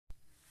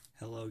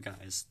Hello,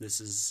 guys. This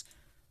is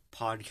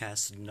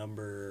podcast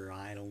number,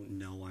 I don't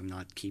know, I'm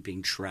not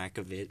keeping track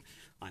of it.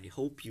 I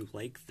hope you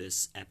like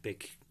this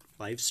epic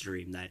live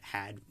stream that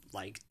had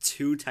like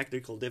two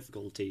technical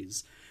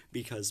difficulties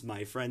because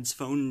my friend's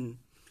phone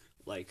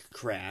like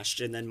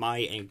crashed and then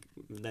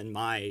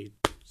my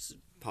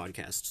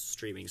podcast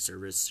streaming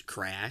service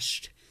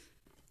crashed,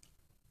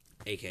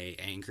 aka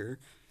Anchor.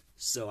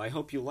 So I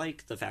hope you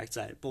like the fact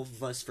that both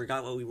of us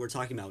forgot what we were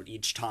talking about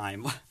each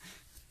time.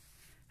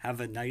 Have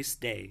a nice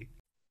day.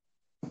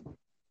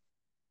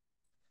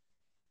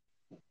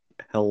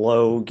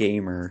 Hello,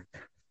 gamer.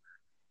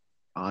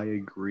 I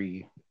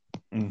agree.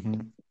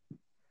 Mm-hmm.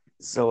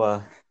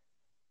 So,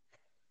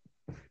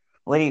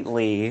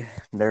 lately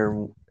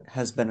there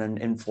has been an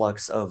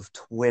influx of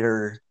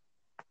Twitter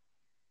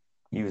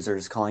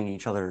users calling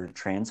each other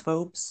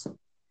transphobes.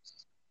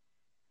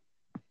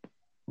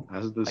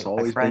 Has this Like my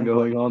always been friend.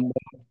 going on?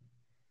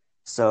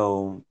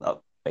 So,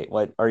 wait,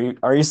 what are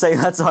you saying?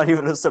 That's not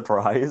even a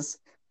surprise?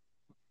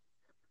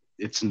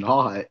 It's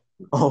not.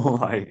 Oh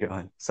my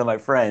god! So my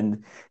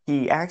friend,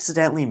 he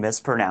accidentally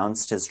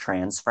mispronounced his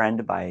trans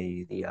friend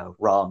by the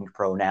wrong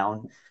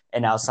pronoun,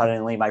 and now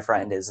suddenly my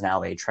friend is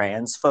now a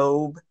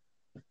transphobe.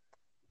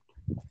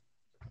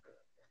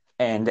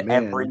 And Man,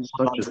 everyone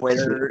such on a sin.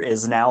 Twitter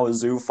is now a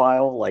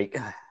zoophile. Like,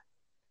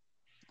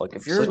 look,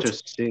 if you're, Such a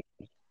sin.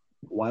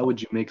 Why would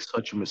you make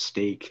such a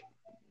mistake?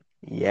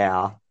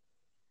 yeah,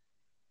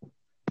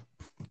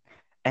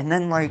 and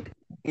then like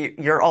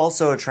you're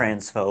also a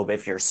transphobe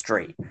if you're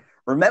straight.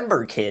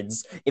 Remember,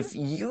 kids, if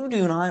you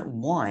do not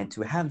want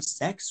to have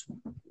sex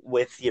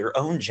with your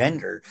own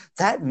gender,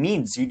 that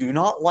means you do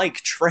not like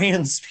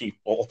trans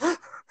people,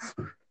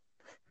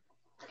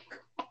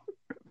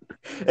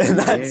 and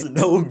Yeah, that's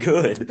no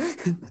good.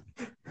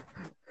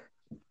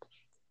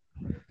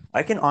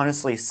 I can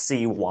honestly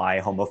see why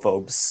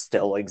homophobes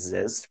still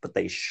exist, but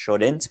they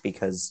shouldn't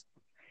because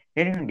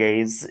hating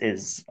gays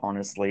is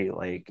honestly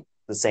like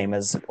the same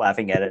as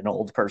laughing at an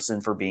old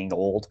person for being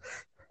old.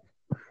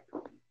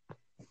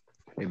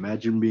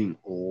 imagine being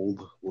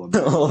old, Oh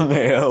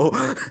LMAO.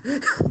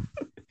 no.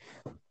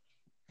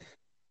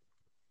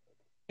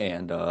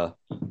 And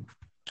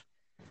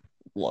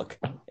look,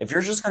 if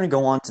you're just gonna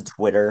go on to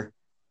Twitter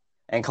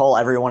and call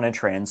everyone a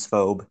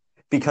transphobe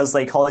because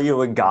they call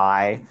you a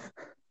guy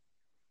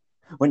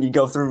when you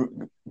go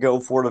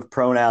for the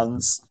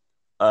pronouns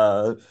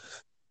uh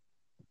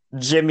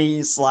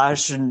Jimmy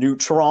slash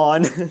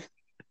neutron.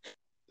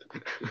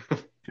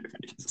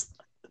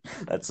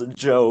 That's a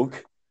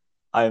joke.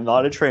 I am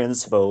not a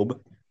transphobe.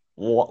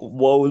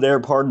 Whoa there,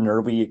 partner.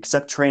 We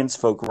accept trans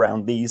folk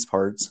around these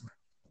parts.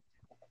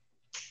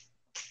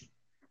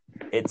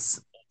 It's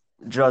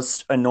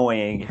just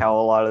annoying how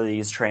a lot of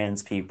these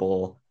trans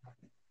people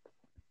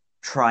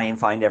try and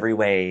find every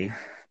way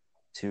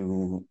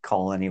to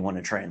call anyone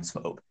a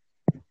transphobe.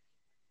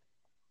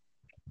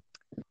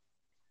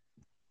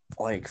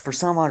 Like, for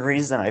some odd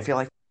reason, I feel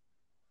like.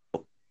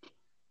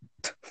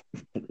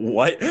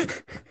 What?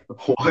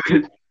 What?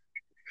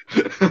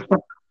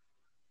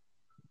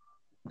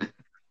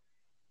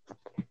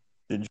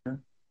 Did you?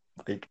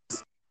 Like,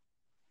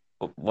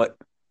 what?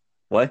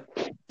 What?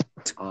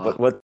 uh,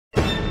 What?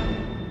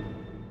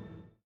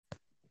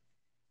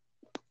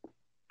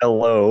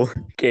 Hello,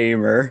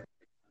 gamer.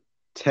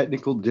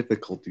 Technical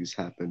difficulties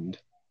happened.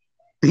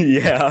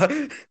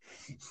 Yeah.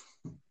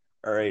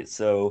 All right,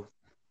 so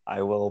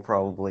I will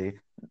probably.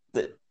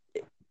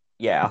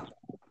 Yeah,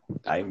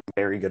 I'm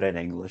very good at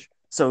English.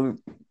 So,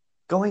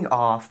 going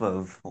off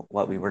of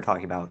what we were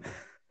talking about,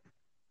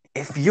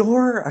 if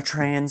you're a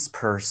trans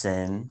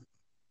person,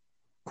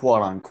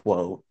 quote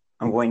unquote,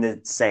 I'm going to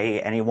say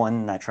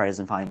anyone that tries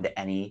and find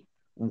any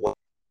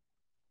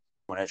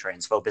when a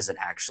transphobe isn't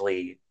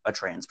actually a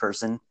trans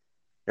person,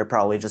 they're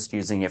probably just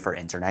using it for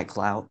internet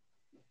clout.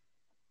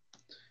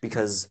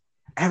 Because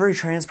every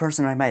trans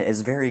person I met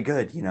is very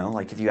good, you know?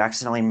 Like if you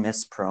accidentally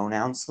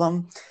mispronounce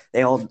them,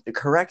 they'll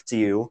correct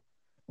you,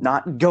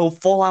 not go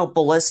full out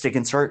ballistic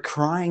and start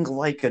crying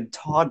like a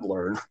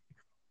toddler.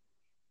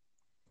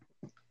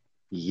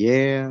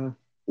 Yeah,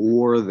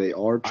 or they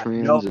are I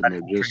know trans that and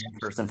they're if a just, trans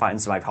person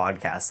finds my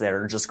podcast,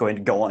 they're just going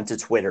to go onto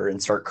Twitter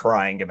and start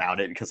crying about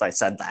it because I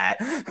said that.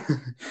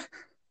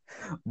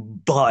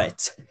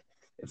 But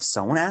if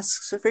someone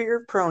asks for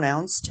your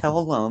pronouns,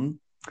 tell them,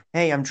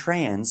 "Hey, I'm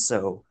trans,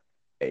 so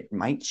it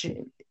might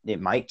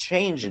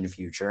change in the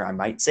future. I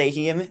might say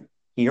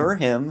he or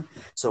him,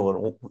 so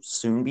it'll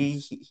soon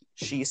be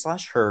she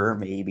slash her,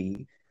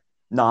 maybe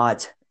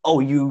not." Oh,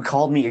 you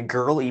called me a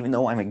girl even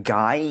though I'm a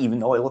guy, even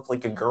though I look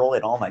like a girl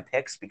in all my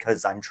pics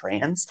because I'm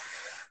trans.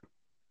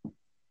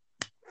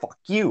 Fuck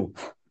you.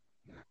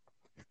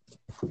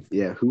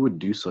 yeah, who would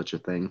do such a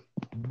thing?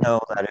 Know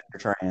that if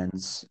you're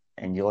trans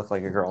and you look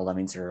like a girl, that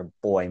means you're a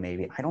boy,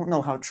 maybe. I don't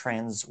know how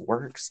trans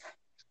works.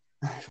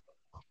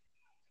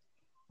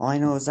 All I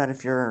know is that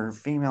if you're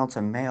female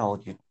to male,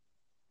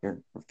 you're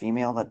a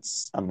female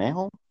that's a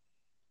male.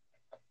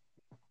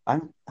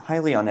 I'm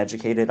highly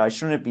uneducated. I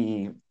shouldn't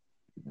be.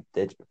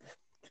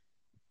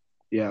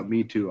 Yeah,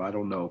 me too. I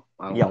don't know.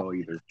 I don't Yeah, know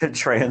either.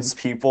 trans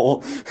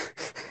people,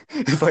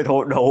 if I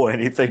don't know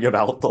anything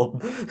about them,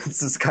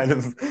 this is kind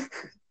of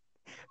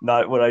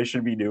not what I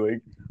should be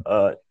doing.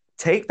 Uh,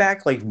 take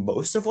back like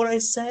most of what I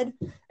said,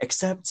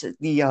 except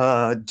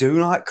the do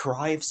not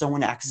cry if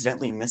someone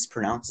accidentally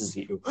mispronounces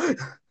you.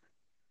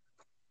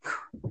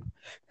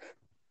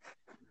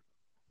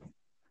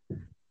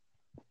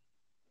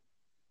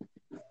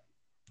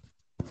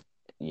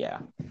 Yeah.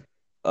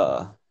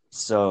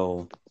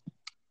 So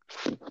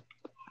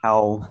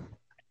how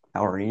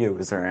how are you?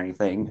 Is there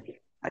anything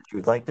that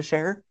you'd like to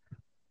share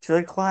to the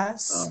Uh,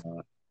 class?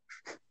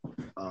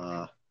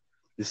 uh,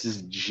 this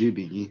is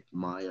Jimmy,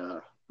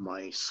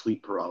 my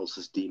sleep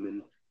paralysis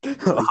demon. He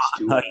likes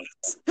to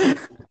Nice.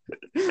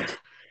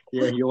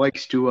 yeah, he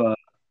likes to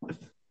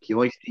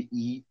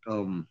eat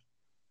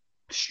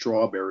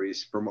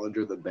strawberries from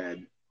under the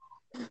bed.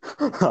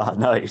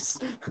 Nice.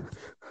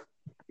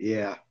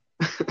 Yeah.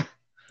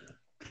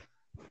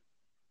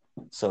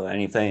 So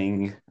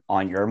anything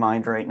on your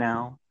mind right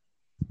now?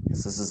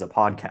 Because this is a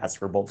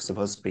podcast. We're both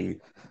supposed to be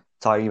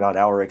talking about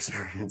our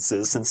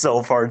experiences, and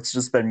so far it's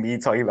just been me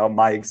talking about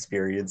my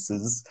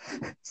experiences.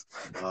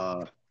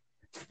 Uh,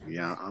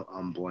 yeah,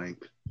 I'm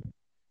blank.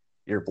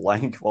 You're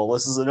blank. Well,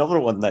 this is another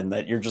one then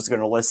that you're just going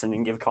to listen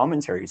and give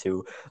commentary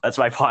to. That's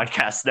my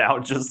podcast now.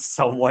 Just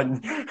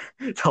someone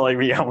telling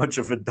me how much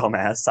of a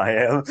dumbass I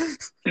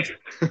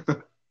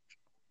am.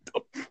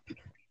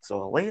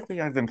 So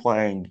lately I've been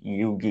playing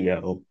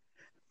Yu-Gi-Oh!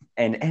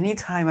 And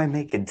anytime I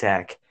make a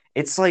deck,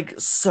 it's like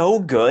so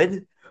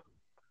good,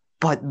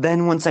 but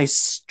then once I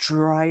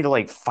try to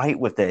like fight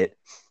with it,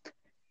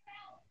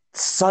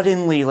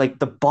 suddenly like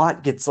the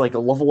bot gets like a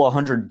level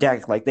 100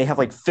 deck. Like they have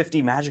like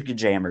 50 magic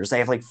jammers, they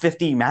have like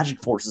 50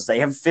 magic forces, they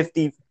have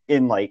 50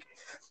 in like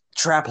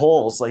trap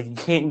holes. Like you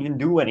can't even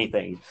do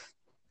anything.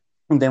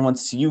 And then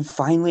once you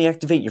finally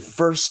activate your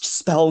first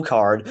spell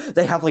card,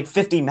 they have like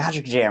 50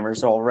 magic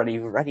jammers already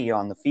ready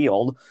on the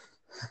field.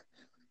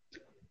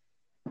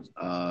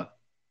 Uh,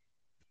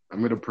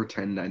 I'm gonna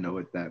pretend I know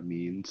what that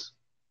means.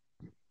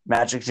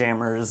 Magic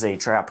Jammer is a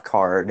trap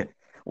card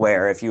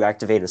where if you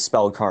activate a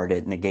spell card,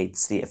 it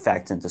negates the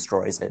effect and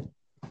destroys it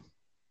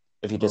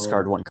if you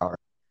discard Oh, one card.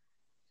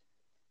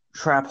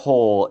 Trap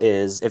Hole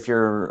is if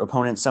your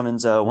opponent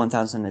summons a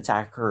 1000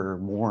 attack or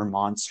more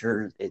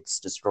monster, it's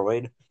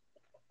destroyed.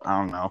 I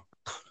don't know.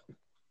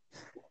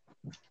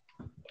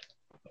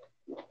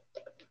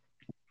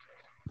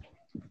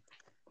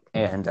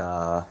 And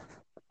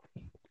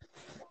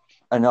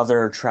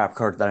another trap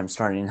card that I'm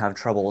starting to have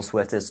troubles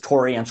with is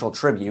Torrential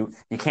Tribute.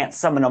 You can't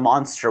summon a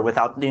monster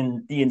without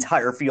the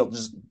entire field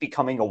just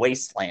becoming a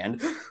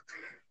wasteland.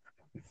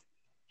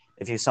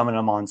 If you summon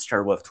a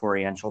monster with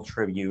Torrential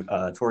Tribute,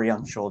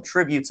 Torrential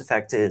Tribute's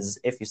effect is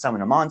if you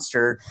summon a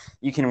monster,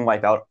 you can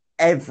wipe out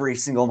every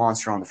single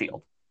monster on the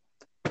field.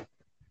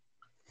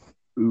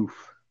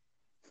 oof.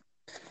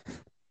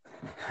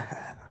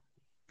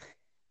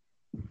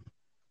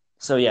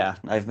 So yeah,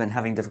 I've been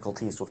having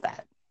difficulties with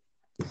that.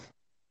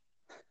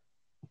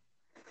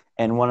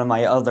 And one of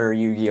my other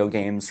Yu-Gi-Oh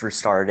games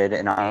restarted,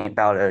 and I'm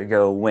about to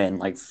go win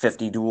like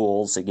 50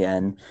 duels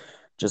again,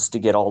 just to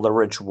get all the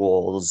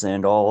rituals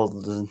and all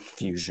the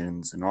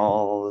fusions and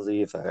all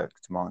the effect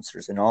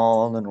monsters and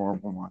all the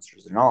normal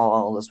monsters and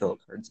all the spell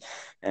cards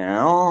and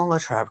all the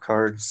trap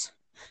cards.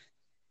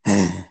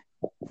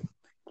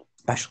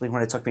 Especially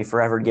when it took me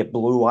forever to get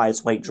Blue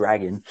Eyes White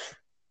Dragon.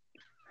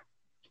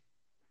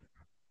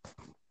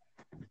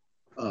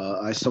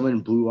 I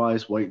summoned Blue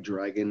Eyes White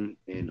Dragon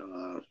in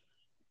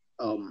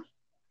Well,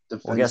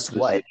 defense guess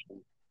what?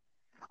 position.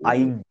 I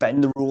What?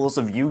 bend the rules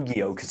of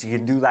Yu-Gi-Oh! Because you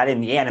can do that in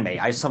the anime.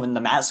 I summon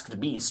the Masked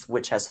Beast,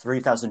 which has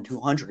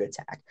 3,200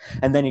 attack,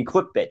 and then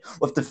equip it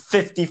with the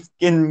 50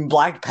 in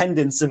black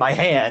pendants in my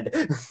hand.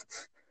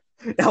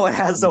 Now it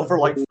has over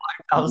like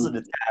 5,000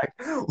 attack.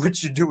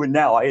 What you doing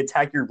now? I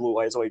attack your Blue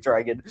Eyes White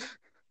Dragon.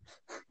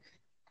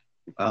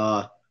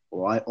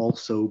 Well, I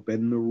also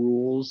bend the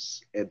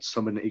rules and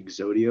summon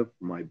Exodia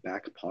from my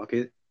back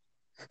pocket.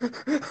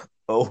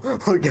 Oh,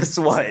 well, guess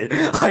what?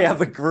 I have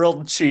a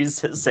grilled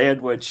cheese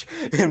sandwich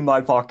in my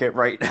pocket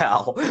right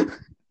now.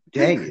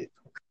 Dang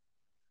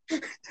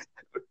it.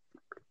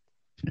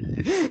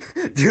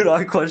 Do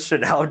not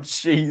question how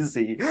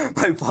cheesy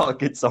my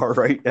pockets are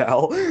right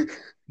now.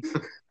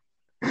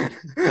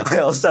 I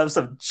also have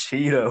some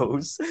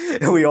Cheetos,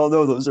 and we all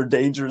know those are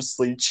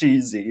dangerously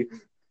cheesy.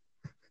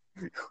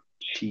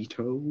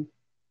 Cheeto?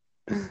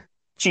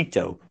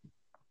 Cheeto.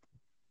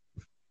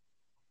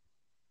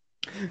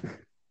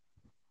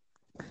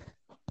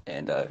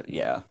 And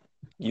yeah,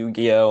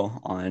 Yu-Gi-Oh!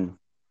 On.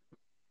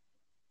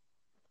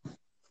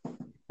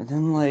 And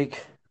then,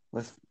 like,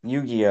 with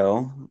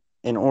Yu-Gi-Oh!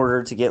 In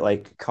order to get,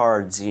 like,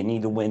 cards, you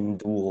need to win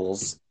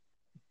duels.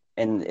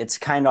 And it's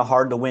kind of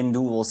hard to win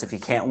duels if you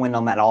can't win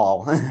them at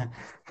all.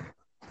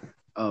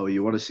 Oh,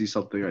 you want to see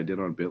something I did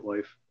on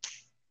BitLife?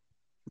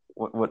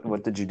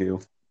 What did you do?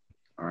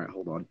 All right,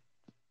 hold on.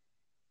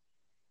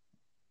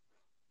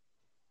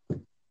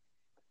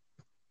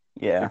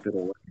 Yeah, If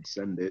it'll let me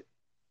send it.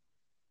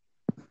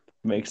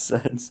 makes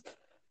sense.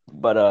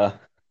 But a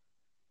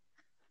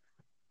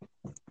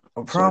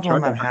So I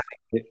problem tried to I'm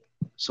having.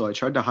 so I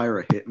tried to hire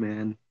a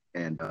hitman,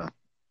 and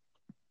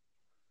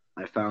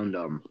I found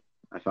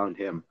I found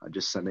him. I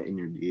just sent it in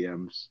your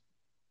DMs.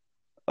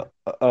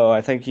 Oh,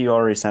 I think you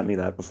already sent me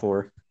that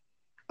before.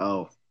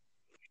 Oh,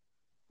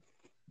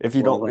 If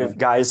you well, don't, if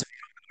guys, if you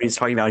don't know what he's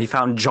talking about, he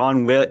found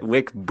John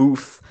Wick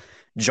Booth,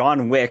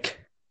 John Wick.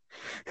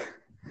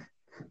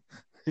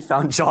 He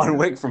found John yeah,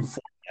 Wick from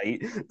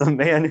Fortnite, the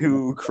man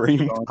who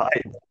creamed John,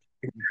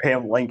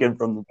 Abraham Lincoln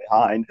from the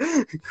behind.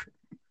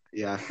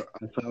 yeah,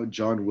 I found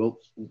John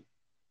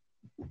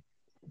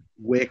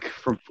Wick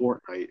from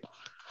Fortnite.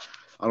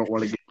 I don't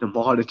want to get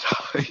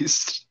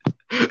demonetized.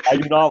 I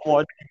do not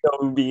want to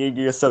go being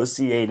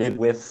associated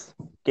with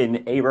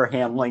in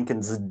Abraham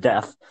Lincoln's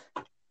death.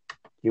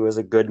 He was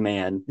a good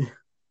man.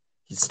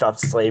 He stopped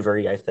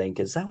slavery, I think.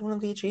 Is that one of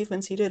the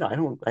achievements he did? I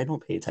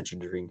don't pay attention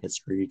during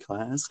history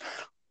class.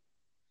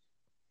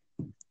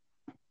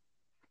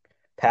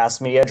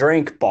 Pass me a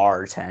drink,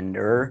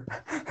 bartender.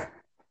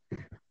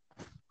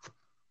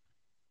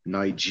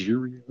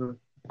 Nigeria.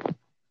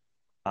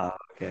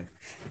 Okay.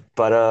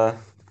 But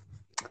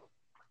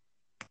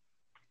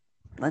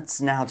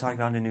let's now talk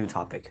about a new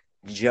topic.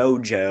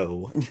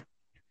 JoJo.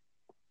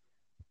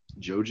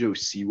 Jojo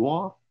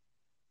Siwa.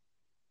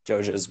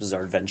 JoJo's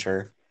Bizarre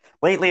Adventure.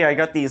 Lately I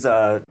got these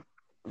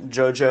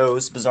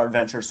JoJo's Bizarre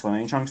Adventure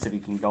swimming trunks, if you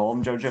can call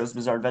them JoJo's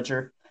Bizarre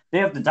Adventure. They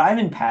have the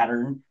diamond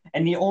pattern,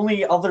 and the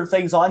only other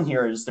things on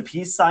here is the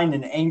peace sign,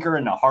 an anchor,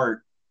 and a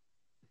heart.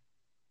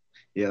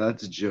 Yeah,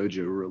 that's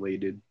JoJo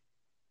related.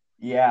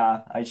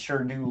 Yeah, I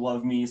sure do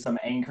love me some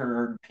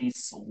anchor,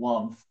 peace,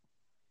 love.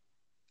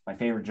 My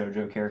favorite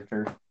JoJo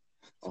character.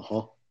 Uh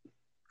huh.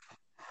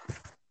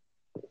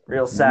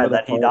 Real sad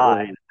that he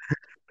died.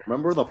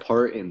 Remember the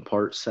part in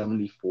part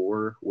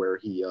 74 where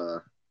he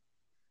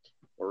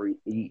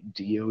ate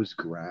Dio's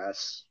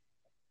grass?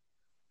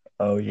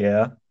 Oh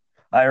yeah,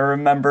 I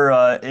remember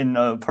in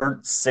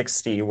part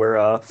 60 where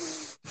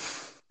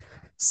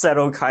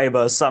Seto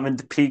Kaiba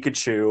summoned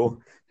Pikachu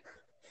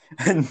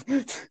and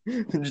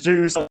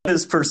introduced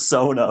his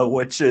persona,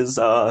 which is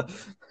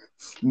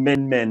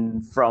Min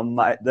Min from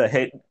the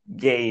hit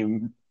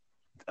game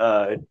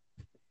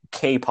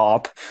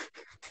K-pop.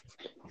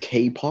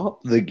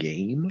 K-pop the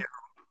game?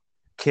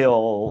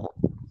 Kill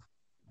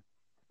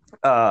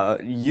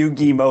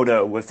Yugi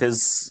Moto with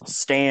his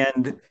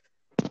stand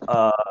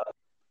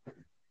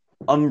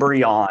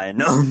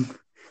Umbreon.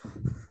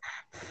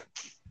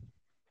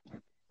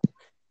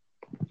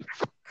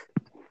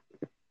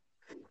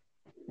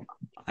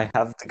 I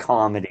have the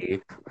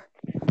comedy.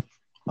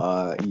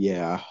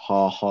 Yeah.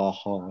 Ha ha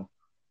ha.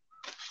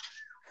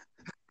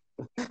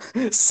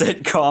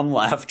 Sitcom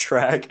laugh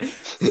track.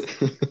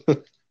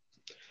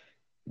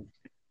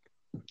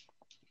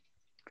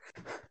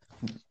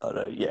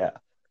 Yeah.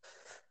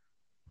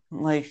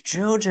 Like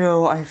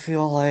JoJo, I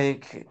feel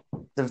like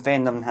the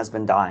fandom has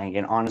been dying,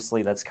 and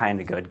honestly, that's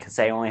kind of good because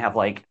they only have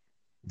like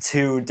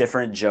two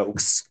different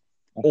jokes: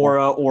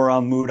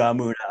 Aura, Muda,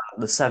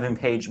 the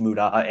 7-page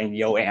Muda, and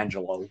Yo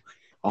Angelo.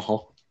 Uh-huh.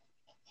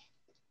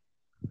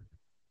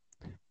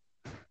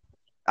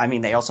 I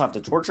mean, they also have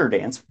the torture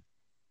dance,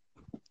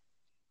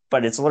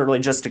 but it's literally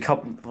just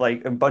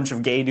a bunch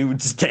of gay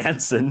dudes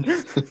dancing.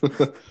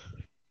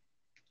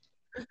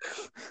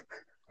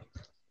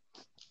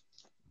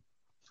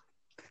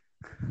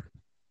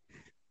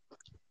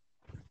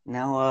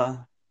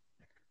 Now,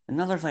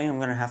 another thing I'm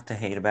gonna have to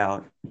hate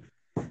about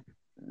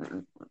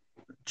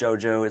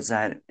JoJo is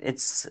that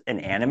it's an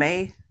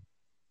anime,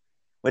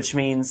 which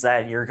means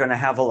that you're gonna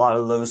have a lot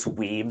of those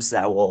weebs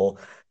that will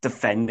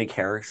defend the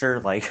character,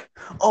 like,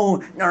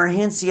 oh,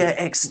 Narhancia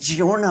X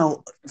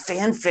Giorno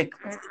fanfic.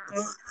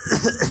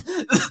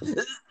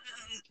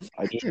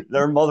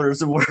 Their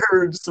mothers were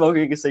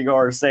smoking a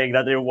cigar, saying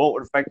that it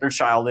won't affect their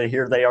child, and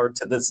here they are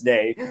to this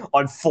day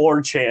on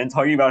 4chan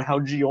talking about how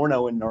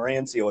Giorno and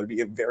Narhancia would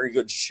be a very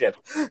good ship.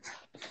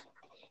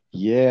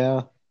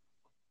 Yeah.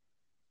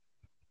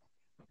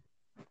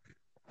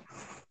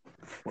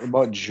 What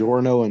about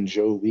Giorno and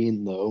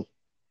Jolene, though?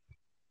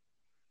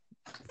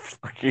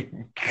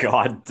 Fucking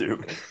God,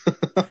 dude.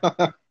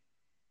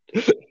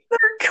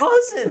 They're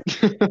cousins.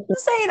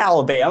 This ain't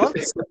Alabama.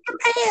 This is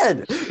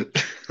Japan.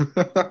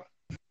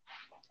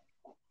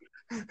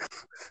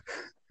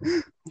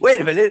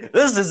 Wait a minute.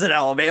 This isn't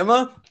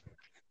Alabama.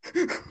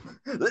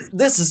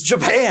 This is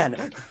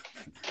Japan.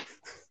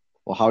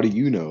 Well, how do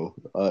you know?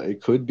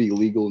 It could be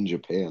legal in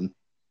Japan.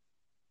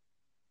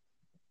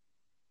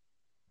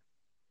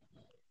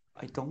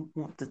 I don't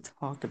want to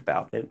talk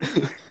about it.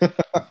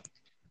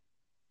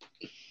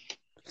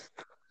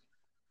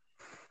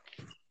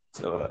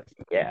 So,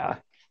 yeah.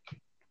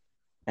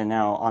 And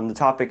now, on the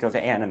topic of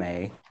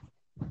anime,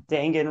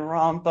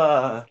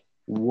 Danganronpa.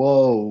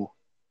 Whoa.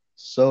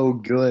 So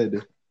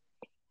good.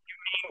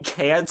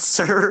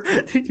 Cancer.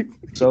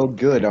 So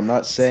good. I'm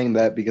not saying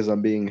that because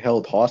I'm being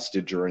held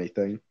hostage or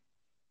anything.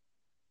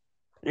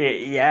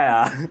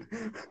 Yeah.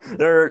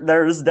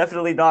 There's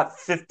definitely not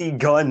 50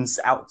 guns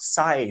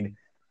outside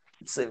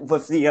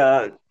with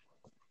the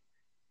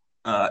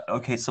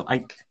Okay,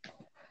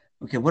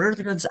 okay, what are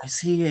the guns? I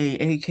see a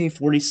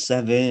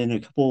AK-47, a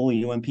couple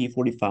UMP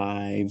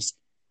 45s,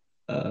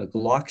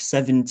 Glock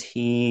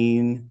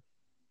 17.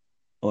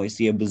 Oh, I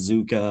see a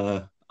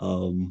bazooka.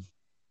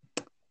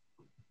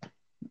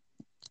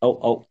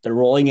 Oh, they're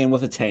rolling in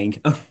with a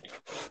tank.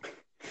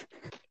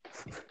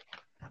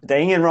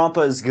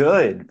 Danganronpa is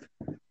good.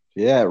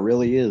 Yeah, it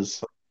really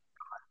is.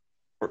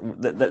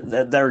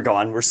 They're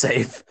gone. We're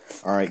safe.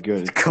 All right,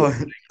 good.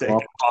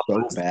 Danganronpa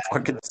So bad.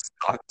 fucking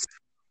sucks.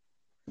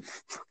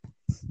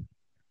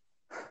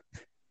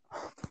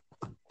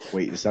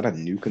 Wait, is that a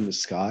nuke in the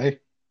sky?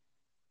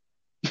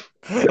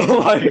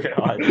 Oh my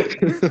god.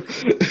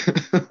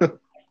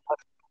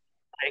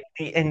 Like,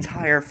 the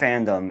entire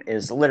fandom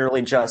is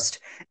literally just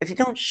if you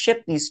don't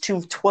ship these two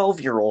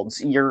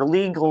 12-year-olds, you're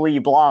legally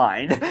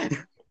blind.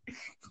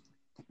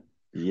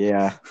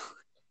 Yeah,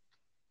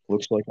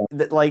 looks like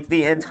Like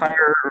the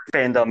entire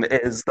fandom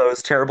is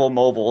those terrible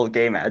mobile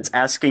game ads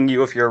asking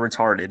you if you're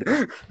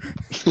retarded.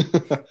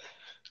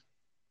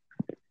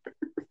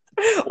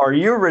 I. Are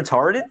you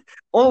retarded?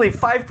 Only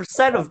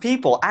 5% of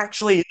people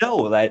actually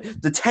know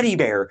that the teddy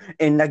bear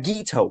and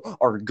Nagito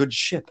are a good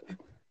ship.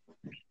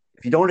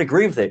 If you don't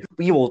agree with it,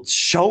 we will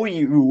show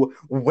you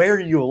where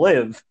you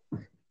live.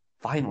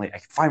 Finally, I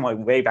can find my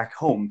way back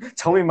home.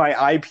 Tell me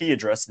my IP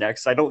address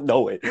next. I don't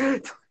know it.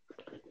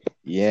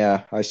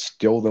 Yeah, I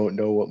still don't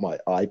know what my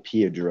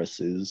IP address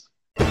is.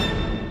 This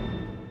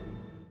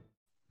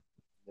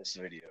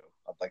video,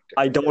 I'd like to.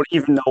 I don't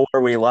even know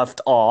where we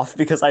left off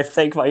because I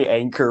think my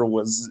anchor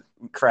was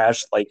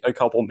crashed like a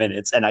couple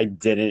minutes and I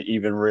didn't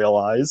even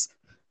realize.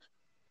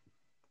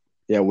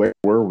 Yeah, where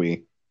were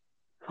we?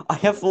 I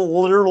have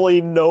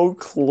literally no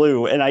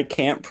clue and I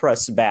can't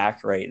press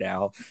back right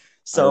now. I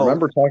So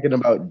remember talking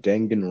about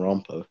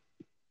Danganronpa.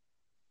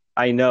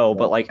 I know,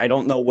 but like I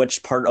don't know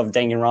which part of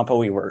Danganronpa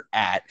we were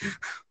at.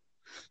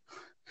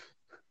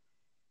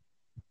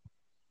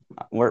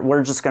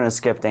 We're just gonna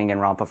skip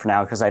Danganronpa for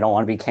now because I don't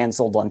want to be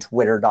canceled on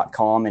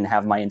Twitter.com and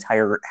have my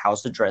entire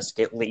house address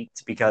get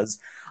leaked because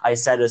I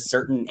said a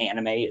certain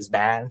anime is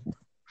bad.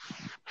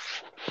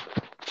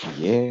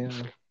 Yeah.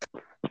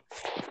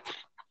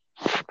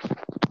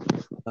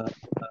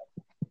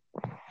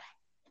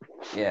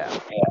 Yeah.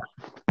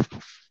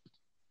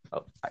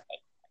 Oh,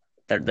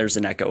 there's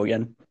an echo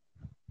again.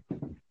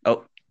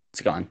 Oh,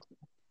 it's gone.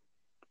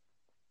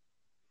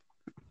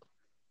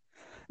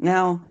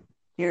 Now,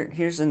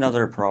 here's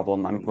another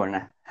problem I'm going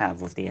to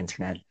have with the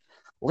internet.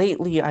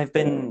 Lately, I've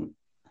been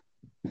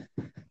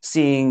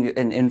seeing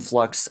an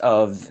influx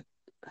of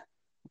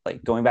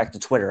like going back to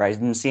Twitter. I've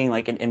been seeing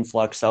like an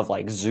influx of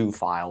like zoo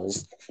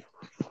files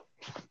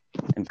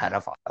and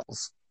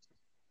pedophiles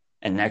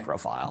and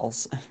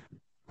necrophiles.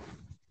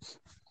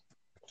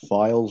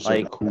 Files are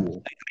Like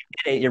cool.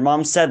 your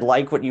mom said,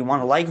 like what you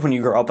want to like when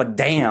you grow up, but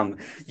damn,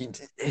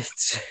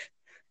 it's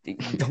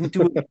don't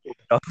do it.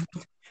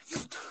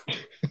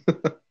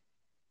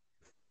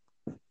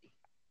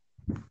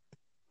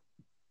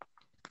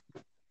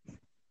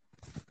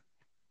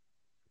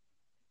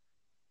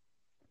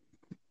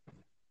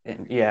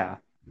 And, yeah,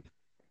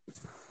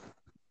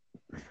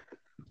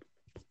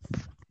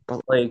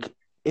 but like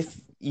if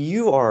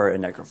you are a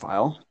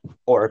necrophile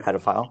or a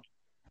pedophile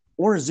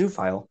or a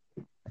zoophile,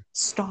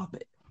 stop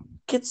it.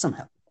 Get some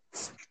help.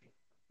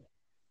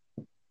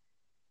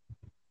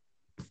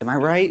 Am I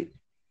right?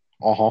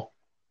 Uh-huh.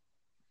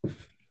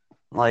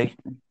 Like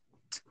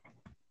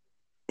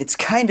it's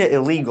kind of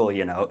illegal,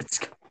 you know. It's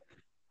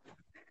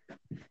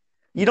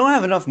you don't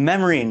have enough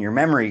memory in your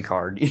memory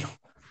card, you know.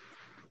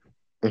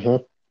 Uh-huh.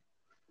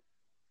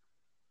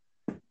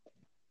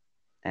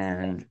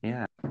 And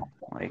yeah,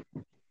 like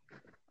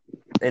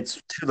it's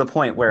to the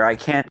point where I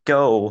can't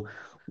go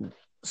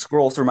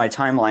scroll through my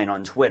timeline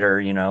on Twitter,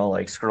 you know,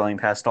 like scrolling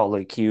past all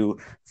the cute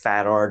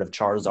fat art of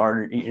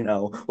Charizard, you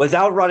know,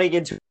 without running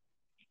into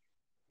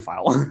a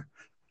file.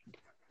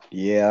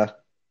 Yeah.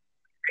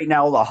 Right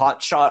now, the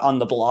hot shot on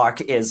the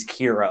block is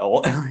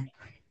Kiro.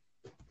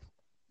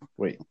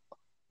 Wait.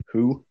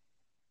 Who?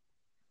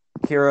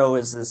 Kiro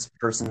is this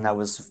person that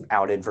was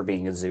outed for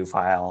being a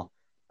zoophile,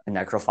 a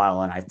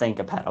necrophile, and I think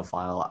a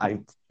pedophile. I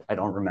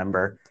don't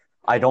remember.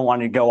 I don't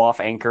want to go off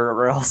anchor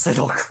or else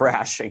it'll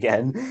crash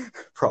again,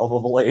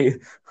 probably.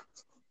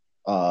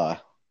 So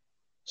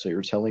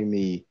you're telling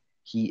me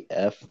he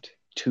effed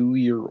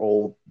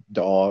 2-year-old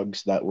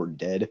dogs that were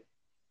dead?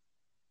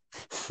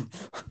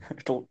 I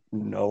don't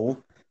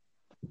know.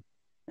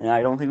 And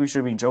I don't think we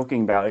should be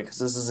joking about it because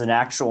this is an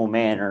actual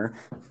manner.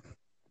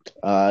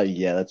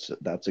 Yeah,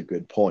 that's a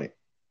good point.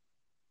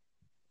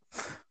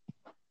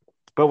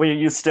 But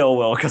you still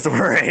will because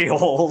we're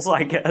a-holes,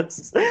 I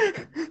guess.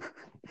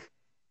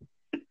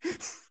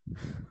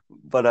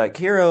 But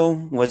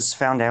Kiro was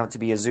found out to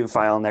be a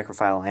zoophile,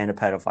 necrophile, and a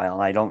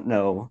pedophile. I don't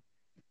know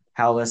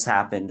how this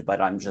happened,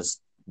 but I'm just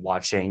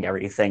watching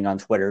everything on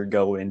Twitter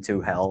go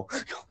into hell.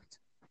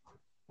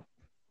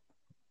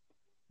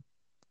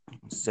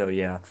 So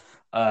yeah.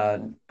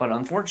 But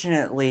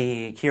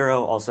unfortunately,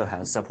 Kiro also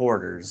has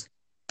supporters.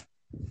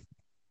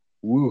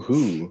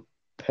 Woohoo.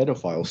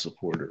 Pedophile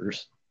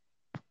supporters.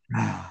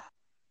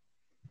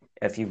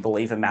 If you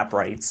believe in map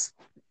rights,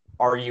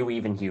 are you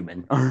even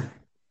human?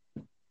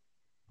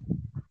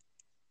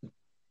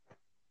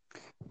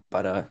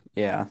 But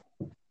yeah.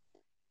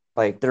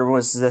 Like there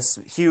was this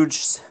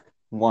huge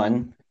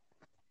one.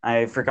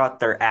 I forgot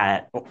their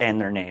and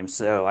their name,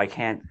 so I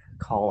can't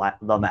call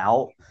them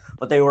out.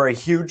 But they were a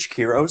huge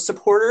Kiro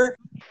supporter,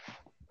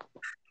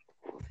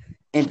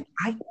 and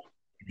I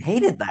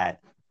hated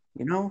that.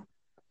 You know,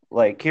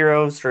 like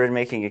Kiro started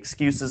making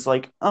excuses,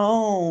 like,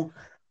 "Oh,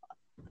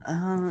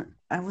 I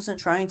wasn't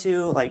trying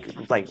to like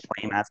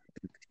lame ass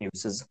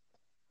excuses."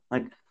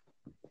 Like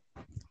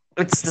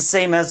it's the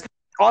same as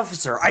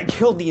officer. I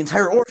killed the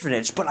entire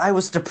orphanage, but I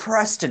was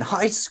depressed in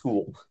high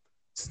school.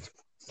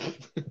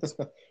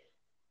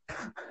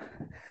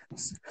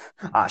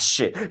 Ah,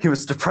 shit. He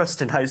was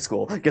depressed in high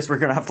school. Guess we're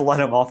gonna have to let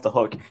him off the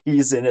hook.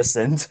 He's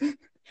innocent.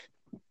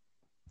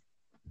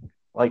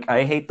 Like,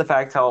 I hate the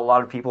fact how a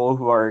lot of people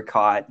who are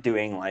caught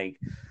doing, like,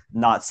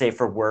 not safe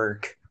for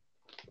work,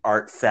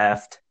 art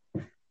theft,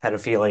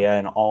 pedophilia,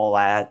 and all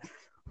that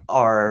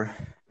are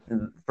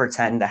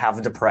pretend to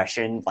have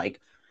depression. Like,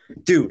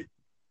 dude,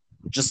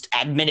 just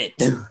admit it.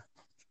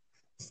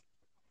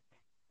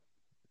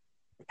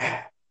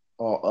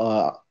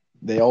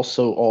 They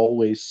also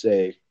always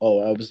say,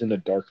 "Oh, I was in a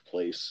dark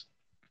place."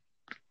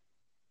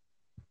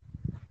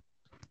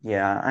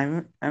 Yeah,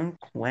 I'm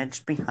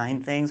wedged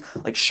behind things.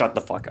 Like, shut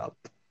the fuck up.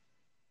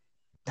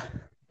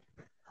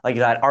 Like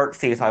that art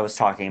thief I was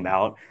talking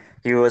about,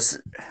 he was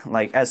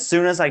like, as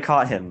soon as I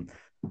caught him,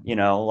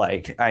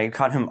 like I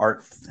caught him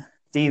art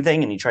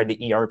thieving and he tried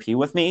to ERP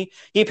with me.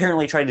 He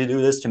apparently tried to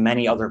do this to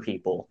many other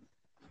people.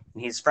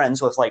 He's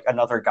friends with like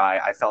another guy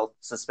I felt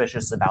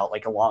suspicious about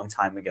like a long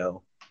time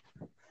ago.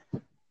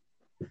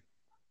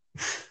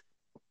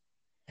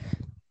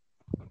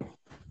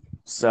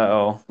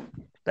 So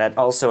that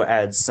also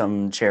adds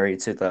some cherry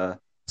to the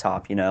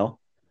top.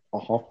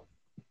 Uh-huh.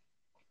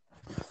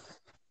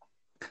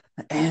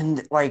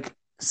 And like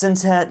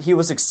since that he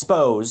was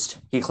exposed,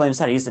 he claims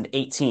that he's an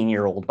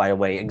 18-year-old, by the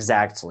way,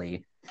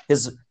 exactly.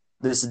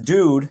 This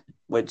dude,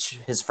 which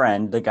his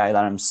friend, the guy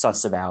that I'm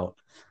sus about,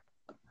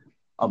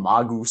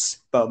 Amagus,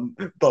 bum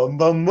bum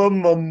bum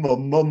bum bum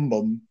bum bum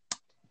bum.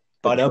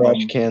 The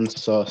trash can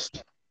sus.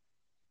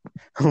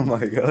 Oh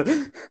my god,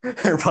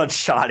 AirPod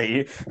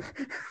shoddy.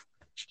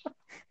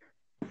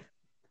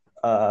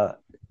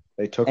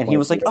 They took And he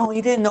was like, "Oh,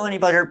 he didn't know any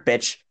better,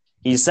 bitch."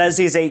 He says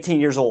he's 18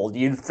 years old.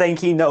 You'd think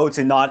he knows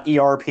to not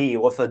ERP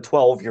with a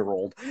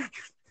 12-year-old.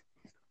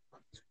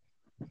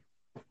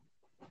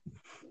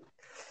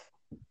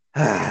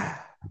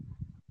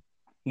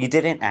 He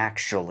didn't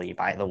actually,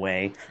 by the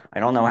way.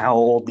 I don't know how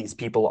old these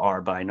people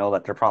are, but I know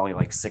that they're probably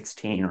like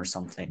 16 or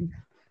something.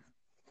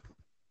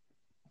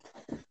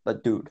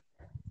 But dude,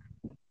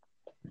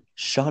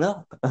 shut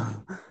up.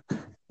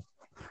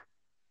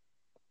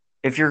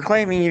 If you're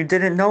claiming you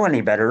didn't know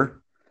any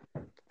better,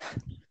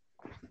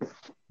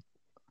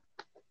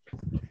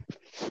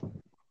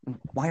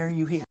 why are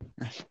you here?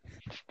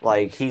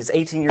 Like, he's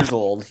 18 years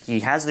old. He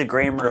has the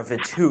grammar of a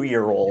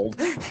 2-year-old.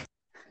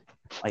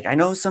 Like, I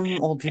know some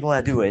old people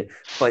that do it,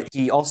 but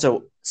he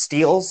also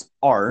steals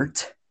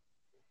art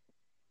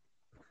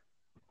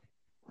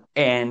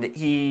and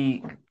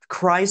he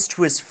cries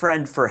to his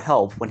friend for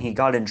help when he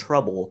got in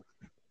trouble.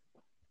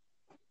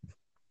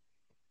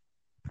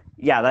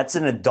 Yeah, that's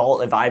an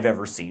adult if I've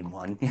ever seen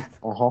one.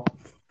 Uh-huh.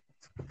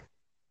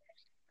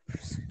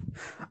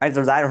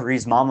 Either that or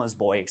he's mama's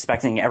boy,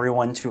 expecting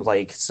everyone to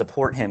like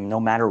support him no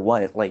matter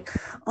what. Like,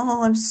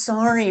 oh, I'm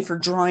sorry for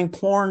drawing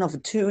porn of a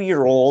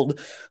 2-year-old.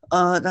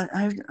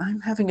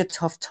 I'm having a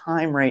tough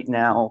time right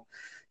now.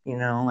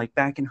 Like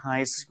back in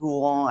high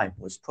school, I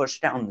was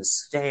pushed down the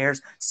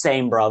stairs.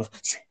 Same, bruv.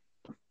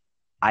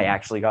 I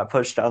actually got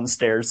pushed down the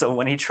stairs. So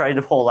when he tried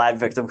to pull that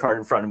victim card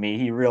in front of me,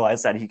 he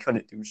realized that he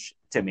couldn't do shit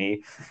to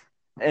me,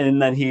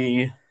 and then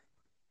he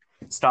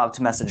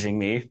stopped messaging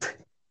me.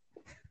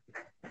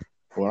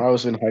 When I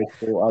was in high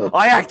school,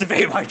 I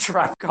activate my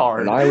trap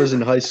card. When I was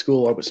in high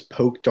school, I was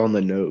poked on the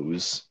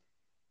nose.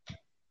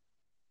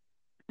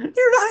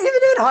 You're not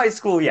even in high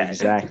school yet.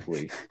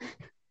 Exactly.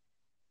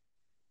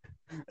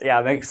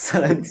 Yeah, makes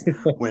sense.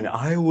 When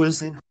I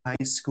was in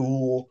high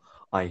school,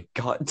 I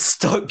got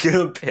stuck in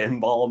a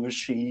pinball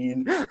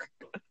machine.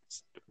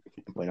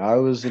 When I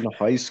was in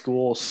high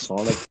school,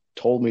 Sonic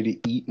told me to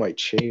eat my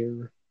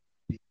chair.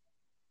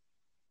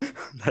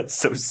 That's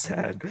so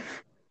sad.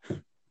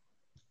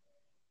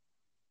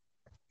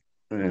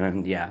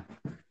 And yeah.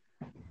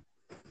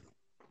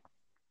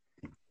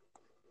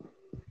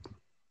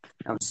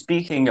 Now,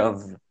 speaking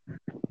of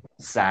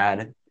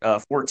sad,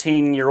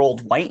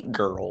 14-year-old white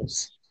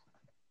girls.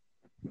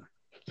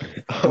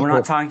 We're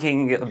not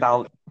talking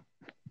about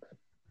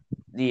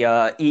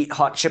the eat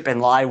hot chip and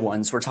lie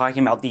ones. We're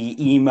talking about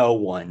the emo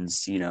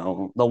ones,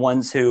 the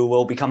ones who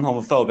will become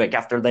homophobic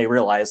after they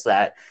realize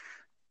that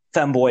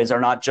femboys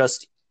are not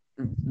just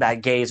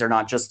that gays are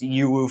not just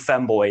you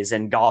femboys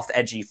and goth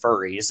edgy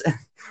furries.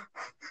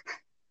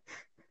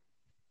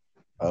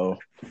 Oh.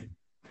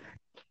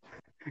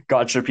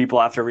 Gotcha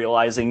people after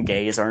realizing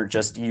gays aren't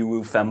just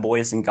you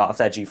femboys and goth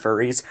edgy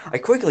furries. I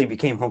quickly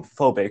became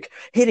homophobic.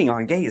 Hitting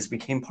on gays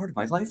became part of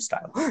my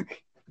lifestyle.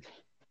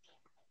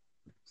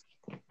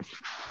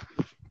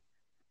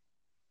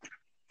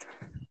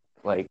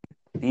 Like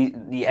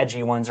the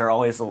edgy ones are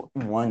always the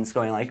ones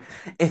going like,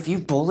 if you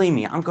bully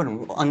me, I'm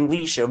going to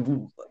unleash a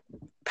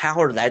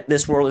power that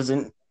this world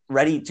isn't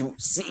ready to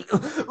see.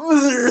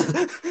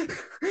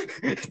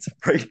 It's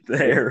right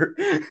there.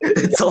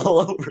 It's all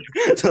over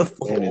the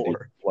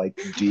floor. Like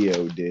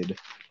Dio did.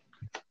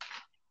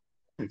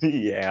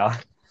 Yeah.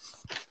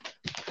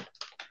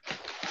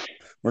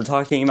 We're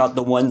talking about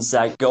the ones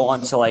that go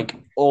onto like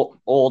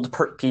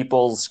old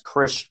people's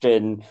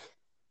Christian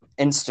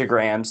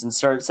Instagrams and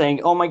start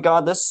saying, "Oh my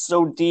God, this is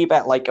so deep,"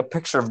 at like a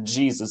picture of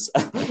Jesus.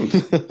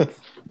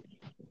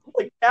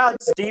 Like, yeah,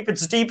 it's deep.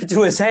 It's deep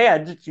into his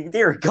hand.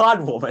 Dear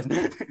God,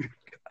 woman.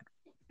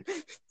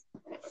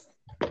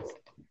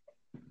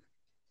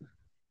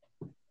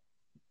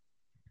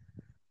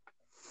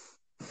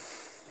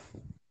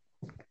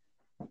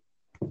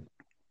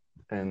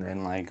 And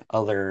then like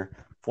other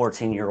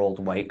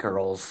 14-year-old white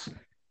girls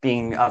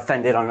being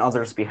offended on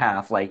others'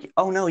 behalf, like,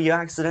 "Oh no, you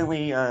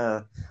accidentally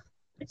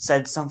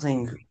said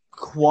something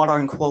quote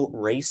unquote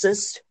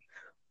racist."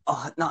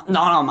 Not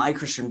on my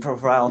Christian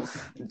profile.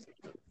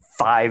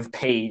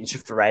 5-page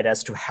thread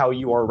as to how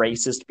you are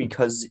racist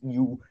because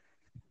you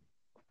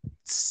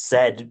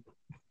said,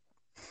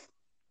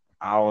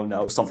 I don't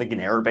know, something in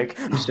Arabic.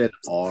 You said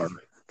R.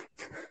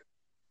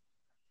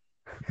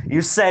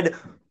 You said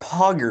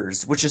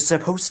poggers, which is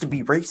supposed to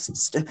be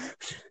racist.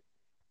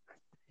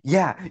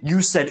 Yeah,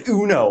 you said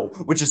uno,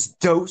 which is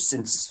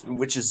dos,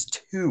 which is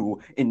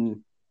two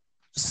in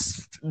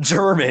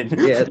German.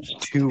 Yeah, it's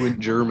 2 in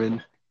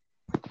German.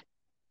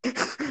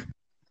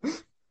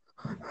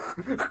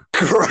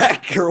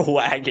 Cracker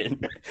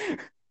wagon.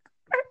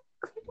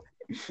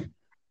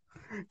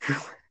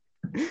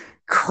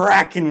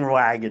 Kraken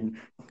wagon.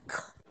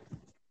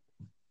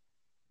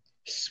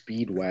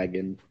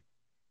 Speedwagon.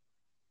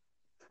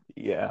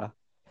 Yeah.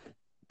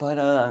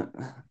 But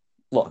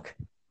look,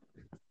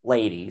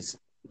 ladies,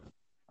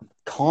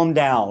 calm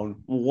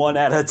down one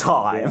at a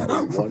time.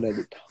 Yeah, one at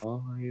a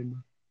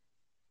time.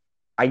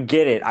 I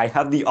get it. I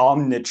have the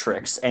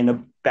Omnitrix and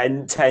a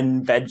Ben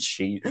 10 bed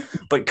sheet,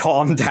 but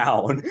calm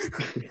down.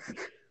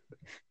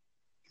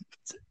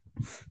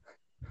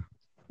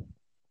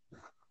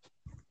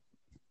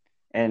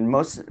 And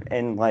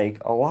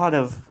like a lot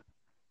of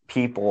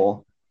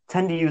people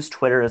tend to use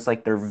Twitter as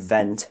like their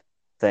vent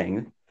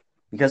thing,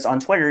 because on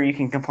Twitter you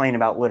can complain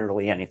about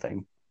literally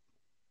anything.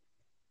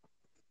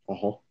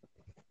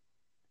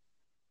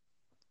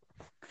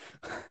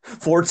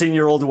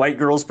 14-year-old white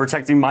girls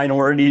protecting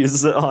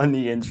minorities on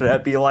the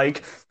internet be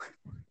like,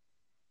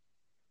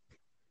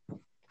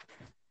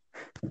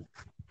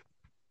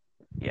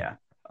 yeah.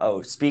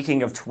 Oh,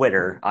 speaking of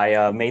Twitter,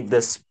 I made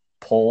this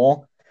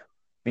poll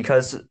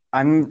because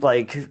I'm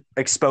like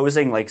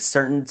exposing like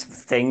certain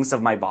things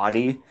of my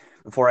body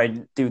before I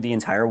do the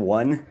entire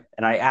one.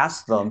 And I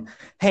asked them,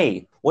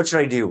 hey, what should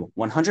I do?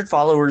 100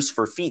 followers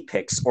for feet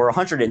pics or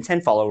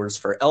 110 followers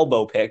for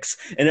elbow pics?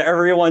 And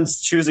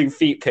everyone's choosing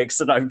feet pics,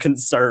 and I'm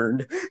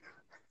concerned.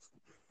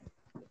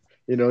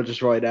 You know,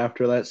 just right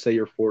after that, say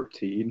you're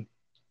 14.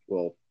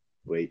 Well,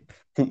 wait.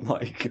 Oh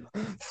my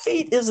God.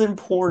 Feet is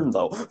important,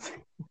 though.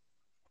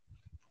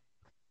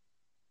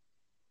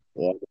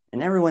 Well,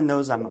 and everyone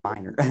knows I'm a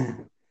minor.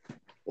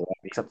 well,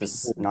 Except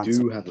this people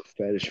do have a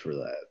fetish for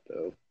that,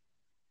 though.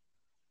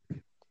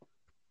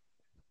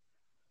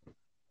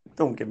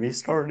 Don't get me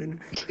started.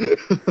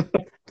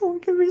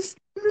 Don't get me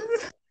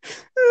started.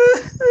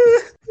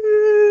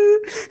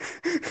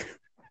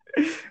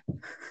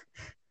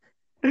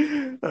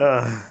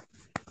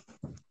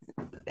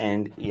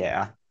 And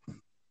yeah.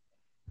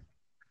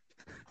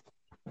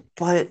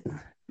 But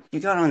you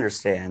gotta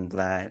understand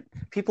that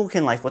people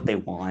can like what they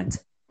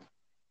want.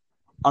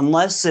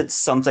 Unless it's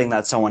something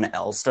that someone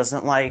else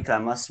doesn't like,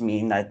 that must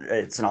mean that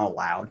it's not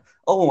allowed.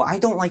 Oh, I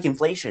don't like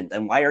inflation.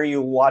 Then why are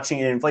you watching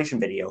an inflation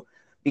video?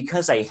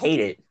 Because I hate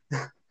it.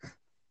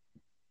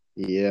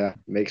 Yeah,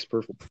 makes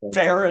perfect sense.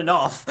 Fair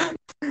enough.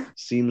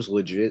 Seems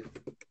legit.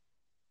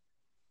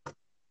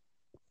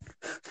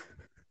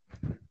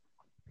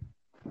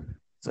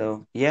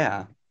 So,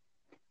 yeah.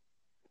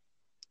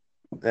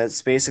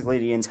 That's basically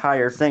the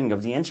entire thing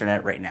of the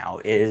internet right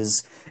now,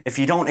 is if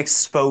you don't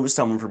expose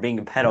someone for being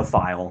a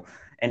pedophile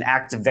and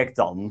act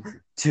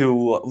victim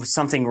to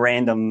something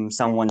random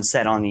someone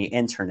said on the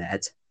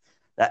internet,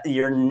 that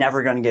you're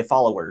never going to get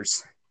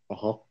followers.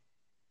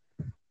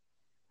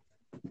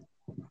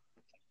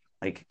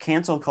 Like,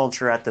 cancel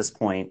culture at this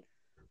point,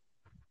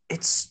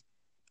 it's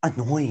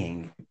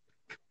annoying.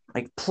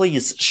 Like,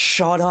 please,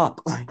 shut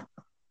up. Like,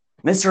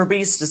 Mr.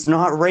 Beast is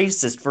not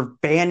racist for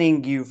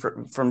banning you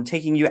from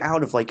taking you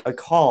out of, like, a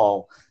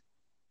call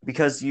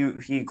because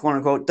he,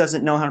 quote-unquote,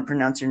 doesn't know how to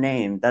pronounce your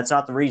name. That's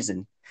not the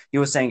reason. He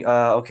was saying,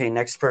 okay,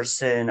 next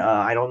person,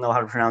 I don't know how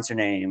to pronounce your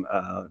name.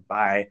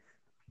 Bye.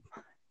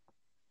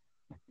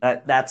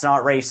 That's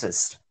not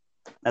racist.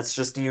 That's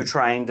just you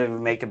trying to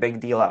make a big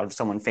deal out of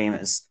someone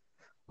famous.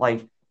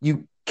 Like,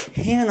 you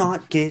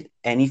cannot get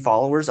any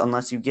followers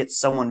unless you get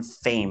someone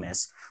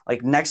famous.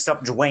 Like, next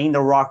up, Dwayne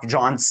The Rock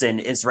Johnson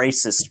is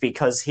racist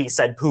because he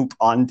said poop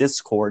on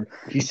Discord.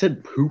 He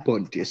said poop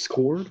on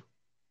Discord?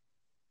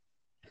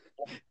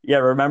 Yeah,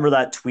 remember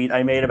that tweet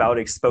I made about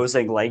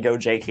exposing Lego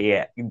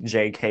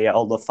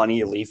JKL, the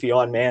funny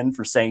Leafeon man,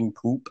 for saying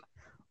poop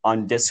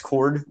on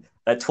Discord?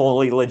 That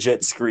totally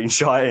legit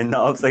screenshot and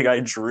the thing I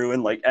drew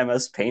in like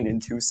MS Paint in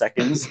 2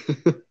 seconds.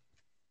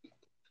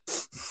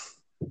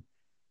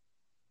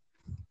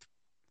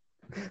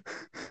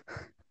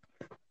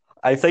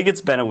 I think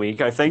it's been a week.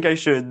 I think I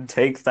should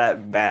take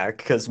that back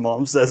because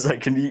Mom says I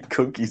can eat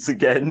cookies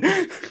again.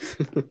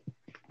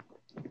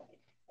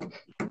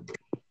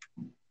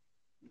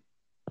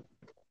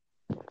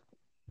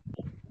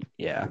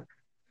 Yeah.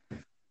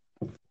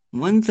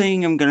 One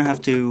thing I'm gonna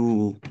have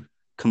to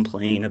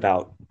complain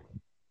about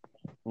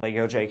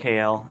Lego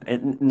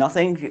JKL,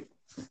 nothing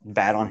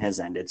bad on his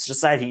end. It's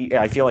just that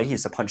I feel like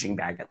he's a punching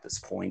bag at this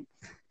point.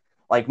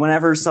 Like,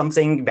 whenever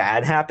something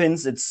bad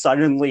happens, it's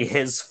suddenly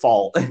his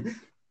fault.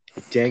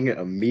 Dang it,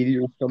 a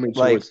meteor coming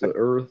Like- towards the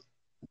Earth.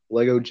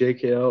 Lego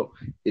JKL,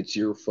 it's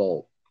your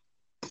fault.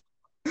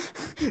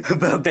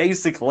 But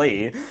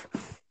basically,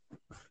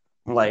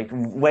 like,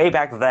 way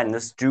back then,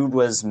 this dude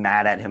was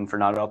mad at him for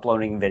not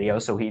uploading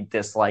videos, so he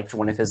disliked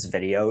one of his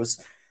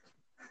videos.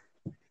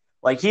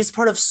 Like, he's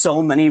part of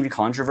so many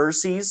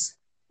controversies,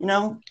 you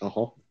know?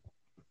 Uh-huh.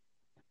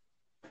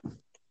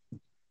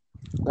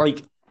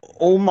 Like,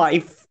 oh my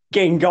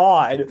fucking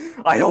God.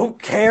 I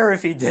don't care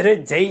if he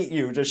didn't date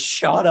you. Just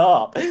shut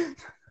up. I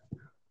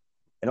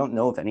don't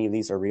know if any of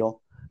these are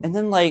real. And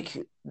then, like,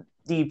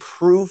 the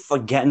proof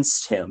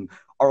against him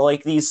are,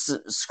 like, these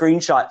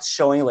screenshots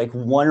showing, like,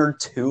 1 or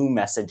 2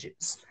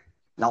 messages.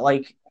 Not,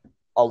 like,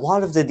 a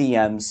lot of the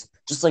DMs.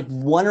 Just, like,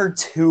 1 or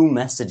 2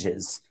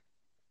 messages.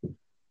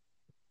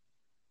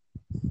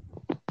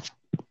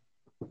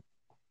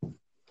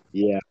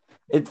 Yeah.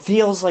 It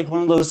feels like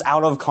one of those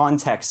out of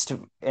context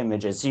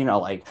images, you know,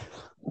 like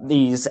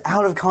these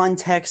out of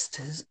context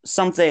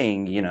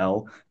something, you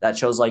know, that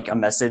shows like a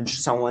message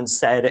someone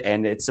said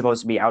and it's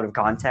supposed to be out of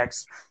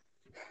context.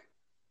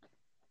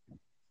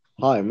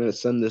 Hi, I'm going to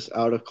send this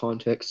out of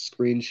context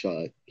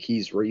screenshot.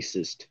 He's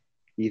racist,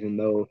 even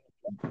though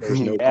there's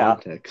no Yeah.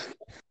 context.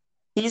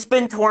 He's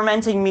been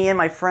tormenting me and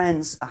my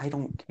friends. I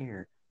don't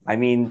care. I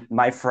mean,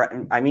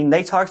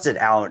 they talked it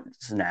out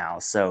now,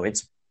 so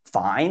it's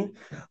fine.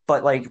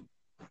 But like,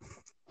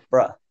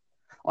 bruh,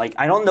 like,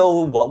 I don't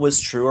know what was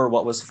true or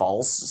what was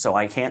false, so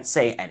I can't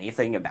say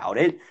anything about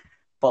it.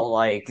 But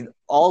like,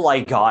 all I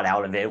got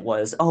out of it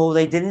was, oh,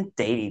 they didn't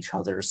date each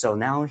other, so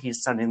now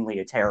he's suddenly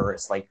a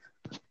terrorist. Like,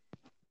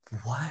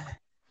 what?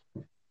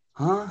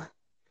 Huh?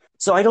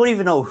 So I don't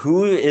even know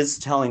who is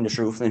telling the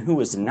truth and who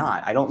is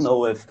not. I don't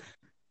know if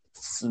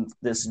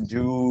this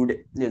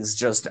dude is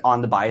just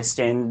on the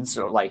bystanders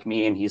like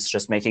me and he's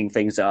just making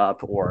things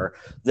up, or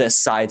this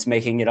side's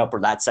making it up, or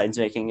that side's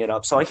making it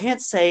up. So I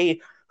can't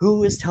say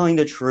who is telling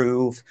the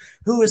truth,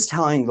 who is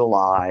telling the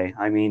lie.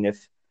 I mean,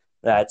 if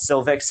that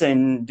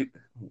Sylvexen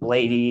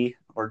lady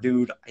or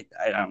dude,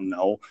 I don't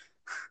know,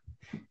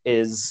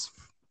 is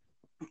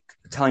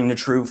telling the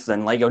truth,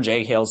 then Lego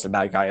JKL's the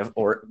bad guy.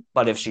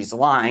 But if she's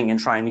lying and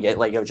trying to get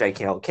Lego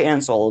JKL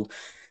canceled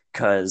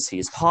because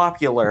he's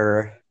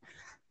popular,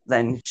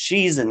 then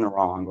she's in the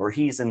wrong or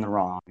he's in the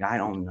wrong. I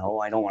don't know.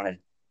 I don't want to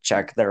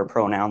check their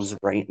pronouns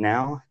right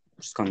now.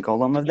 I'm just going to call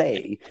them a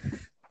they.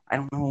 I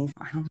don't know.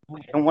 I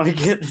don't want to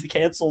get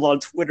canceled on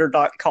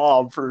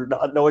Twitter.com for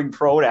not knowing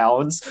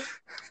pronouns.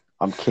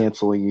 I'm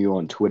canceling you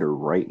on Twitter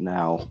right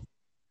now.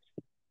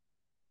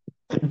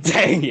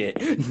 Dang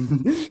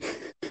it.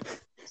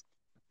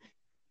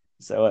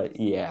 So,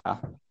 yeah.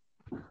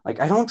 Like,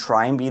 I don't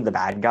try and be the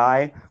bad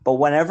guy, but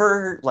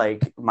whenever,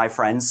 like, my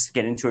friends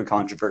get into a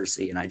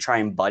controversy and I try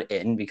and butt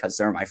in because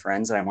they're my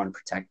friends and I want to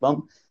protect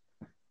them,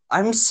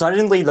 I'm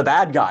suddenly the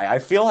bad guy. I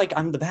feel like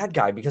I'm the bad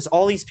guy because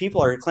all these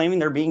people are claiming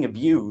they're being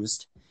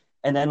abused.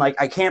 And then, like,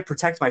 I can't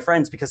protect my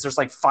friends because there's,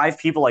 like, 5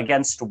 people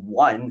against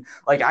 1.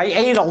 Like, I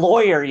ain't a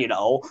lawyer, you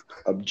know?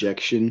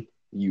 Objection.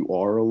 You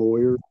are a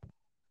lawyer?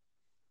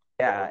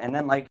 Yeah, and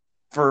then, like,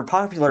 for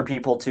popular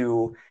people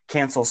to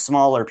cancel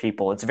smaller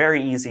people, it's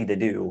very easy to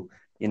do,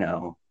 you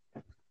know.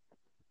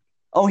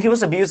 Oh, he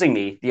was abusing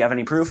me. Do you have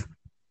any proof?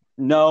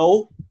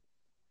 No.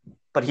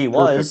 But he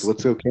was. Perfect.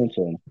 Let's go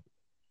cancel him.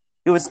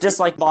 It was just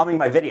like bombing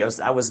my videos.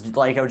 That was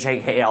like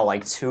OJKL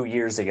like 2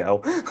 years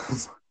ago.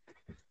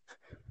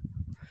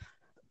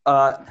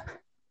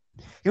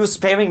 He was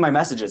spamming my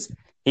messages.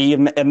 He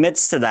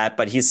admits to that,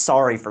 but he's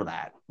sorry for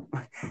that.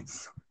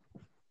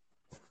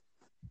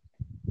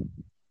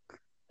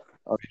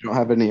 Oh, you don't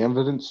have any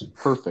evidence?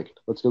 Perfect.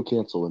 Let's go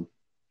cancel him.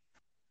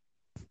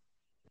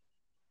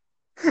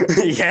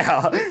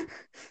 Yeah.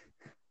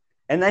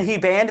 And then he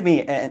banned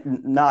me,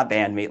 and not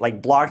banned me,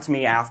 like blocked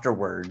me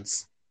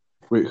afterwards.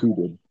 Wait, who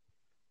did?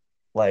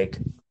 Like,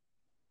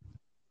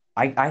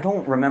 I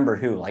don't remember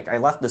who. Like, I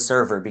left the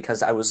server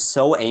because I was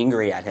so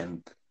angry at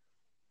him.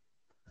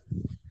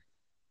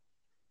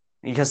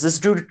 because this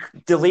dude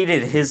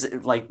deleted his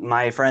like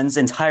my friend's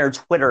entire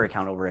Twitter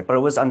account over it, but it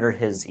was under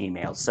his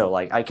email. So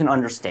like I can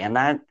understand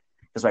that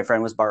because my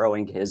friend was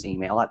borrowing his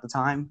email at the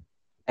time,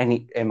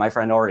 and my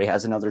friend already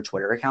has another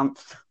Twitter account.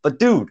 But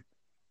dude,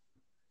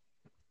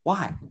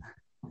 why?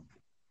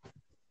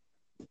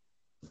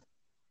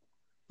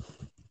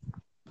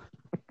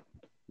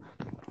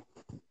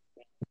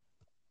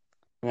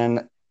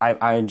 And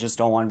I just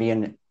don't want to be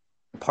in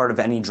part of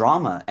any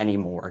drama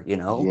anymore, you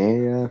know?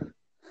 Yeah.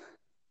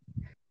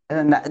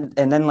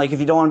 And then like if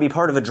you don't want to be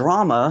part of a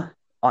drama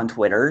on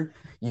Twitter,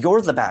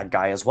 you're the bad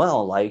guy as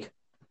well. Like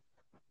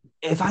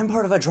if I'm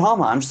part of a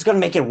drama, I'm just gonna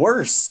make it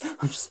worse.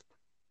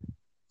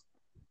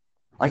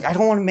 Like I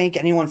don't want to make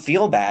anyone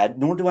feel bad,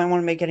 nor do I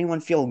want to make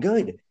anyone feel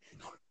good.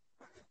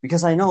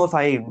 Because I know if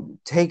I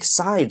take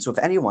sides with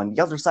anyone,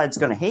 the other side's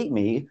gonna hate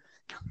me.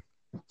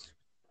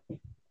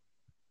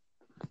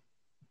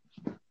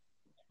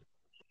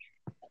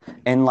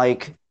 And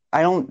like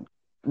I don't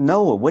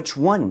know which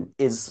one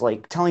is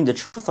like telling the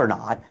truth or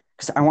not,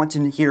 because I want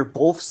to hear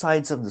both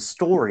sides of the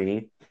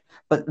story.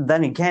 But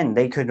then again,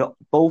 they could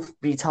both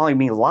be telling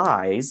me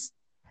lies,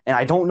 and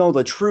I don't know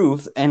the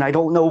truth, and I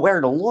don't know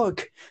where to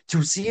look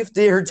to see if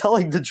they're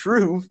telling the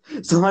truth.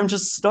 So I'm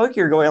just stuck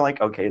here going like,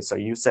 okay, so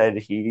you said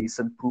he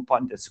said poop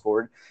on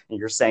Discord, and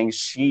you're saying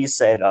she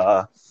said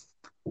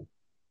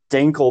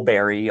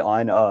Dinkleberry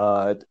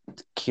on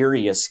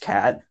Curious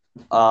Cat.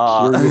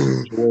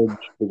 Curious George,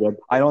 the web.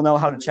 I don't know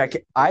how to check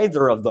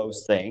either of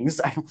those things.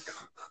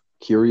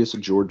 Curious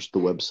George, the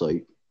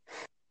website.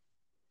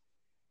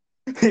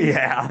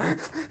 Yeah.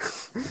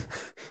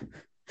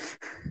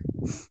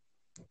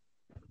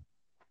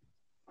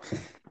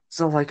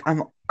 So like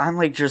I'm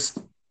like just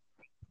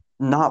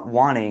not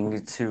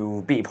wanting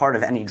to be part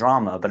of any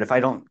drama, but if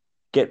I don't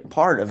get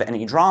part of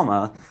any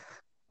drama,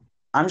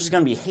 I'm just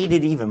going to be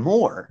hated even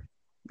more.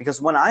 Because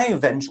when I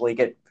eventually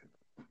get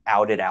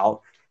outed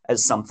out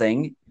as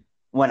something,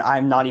 when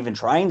I'm not even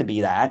trying to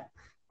be that,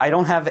 I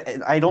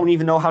don't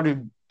even know how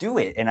to do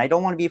it, and I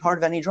don't want to be part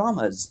of any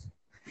dramas.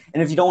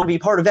 And if you don't want to be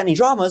part of any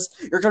dramas,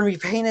 you're going to be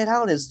painted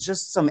out as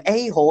just some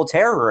a-hole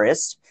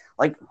terrorist.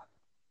 Like,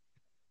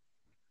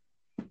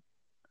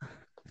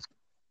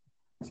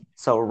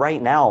 so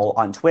right now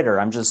on Twitter,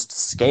 I'm just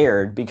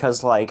scared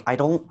because like I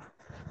don't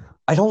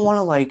want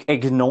to like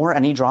ignore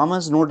any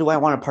dramas, nor do I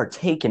want to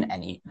partake in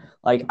any.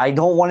 Like I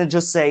don't want to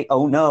just say,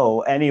 "Oh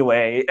no,"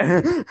 anyway,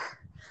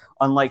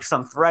 on like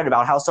some thread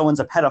about how someone's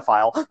a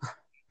pedophile.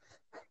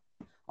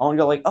 I want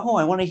to go like, "Oh,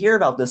 I want to hear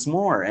about this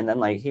more," and then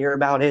like hear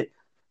about it,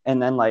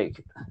 and then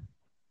like,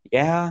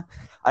 yeah,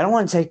 I don't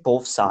want to take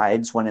both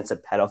sides when it's a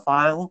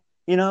pedophile,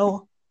 you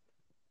know,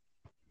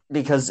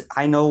 because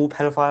I know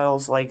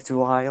pedophiles like to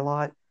lie a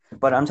lot,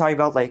 but I'm talking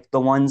about like the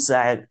ones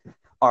that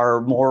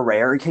are more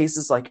rare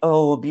cases, like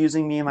oh,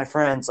 abusing me and my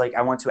friends. Like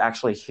I want to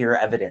actually hear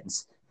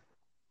evidence.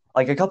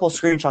 Like a couple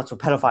screenshots of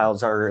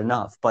pedophiles are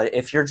enough, but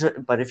if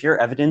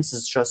your evidence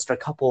is just a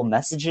couple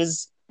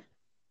messages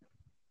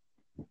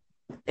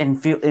and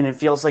it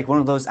feels like one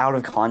of those out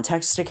of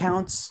context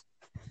accounts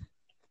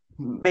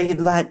made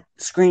that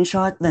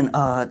screenshot, then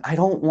I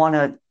don't want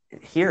to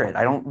hear it.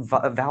 I don't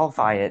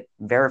verify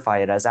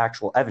it as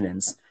actual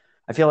evidence.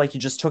 I feel like you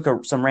just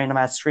took some random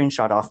ass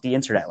screenshot off the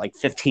internet like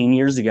 15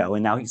 years ago,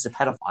 and now he's a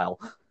pedophile.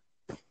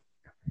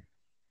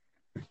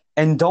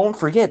 And don't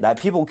forget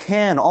that people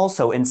can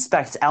also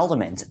inspect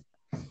Element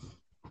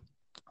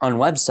on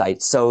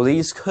websites, so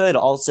these could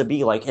also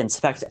be like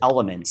inspect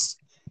elements,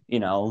 you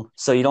know,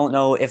 so you don't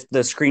know if the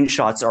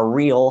screenshots are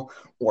real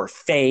or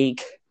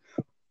fake,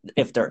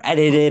 if they're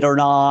edited or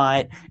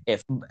not,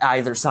 if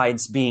either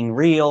side's being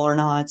real or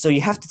not. So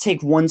you have to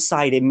take one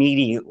side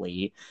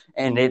immediately,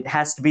 and it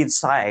has to be the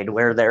side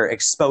where they're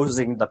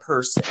exposing the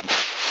person.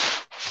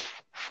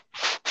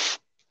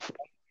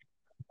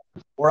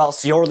 Or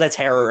else you're the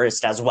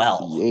terrorist as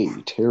well. Yay,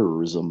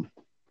 terrorism.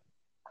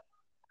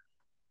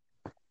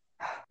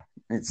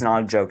 It's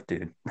not a joke,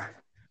 dude.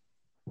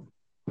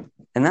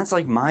 And that's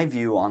like my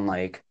view on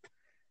like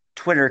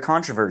Twitter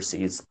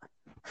controversies.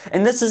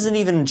 And this isn't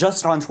even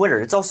just on Twitter,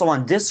 it's also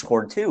on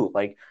Discord too.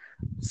 Like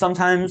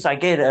sometimes I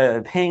get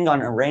a ping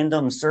on a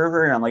random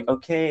server and I'm like,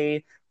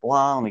 okay,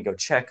 blah, let me go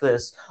check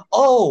this.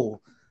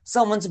 Oh,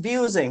 someone's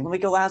abusing. Let me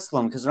go ask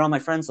them because they're on my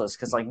friends list.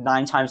 Because like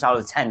 9 times out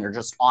of 10, they're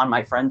just on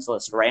my friends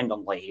list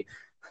randomly.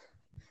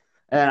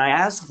 And then I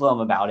ask them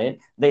about it.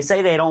 They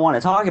say they don't want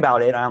to talk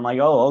about it. And I'm like,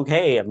 oh,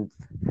 okay. And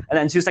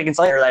then 2 seconds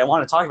later, they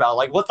want to talk about it.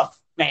 Like, what the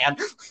man?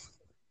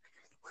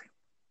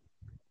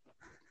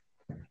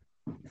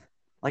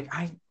 Like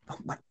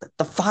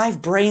the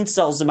 5 brain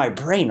cells in my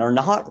brain are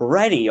not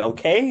ready,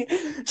 okay?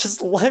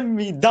 Just let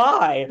me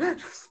die.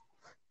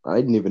 I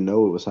didn't even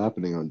know it was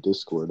happening on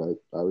Discord.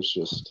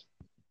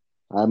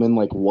 I'm in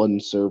like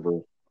one server.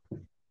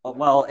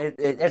 Well,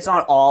 it's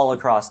not all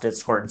across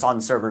Discord. It's on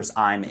the servers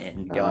I'm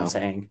in. You know what I'm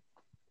saying?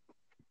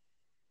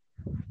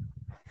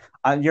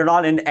 You're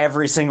not in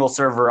every single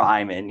server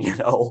I'm in, you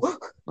know?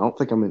 I don't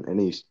think I'm in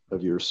any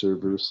of your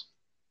servers.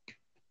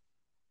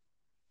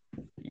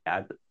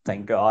 Yeah,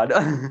 thank God.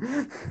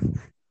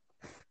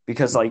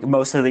 because like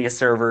most of these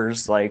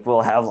servers like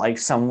will have like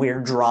some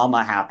weird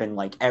drama happen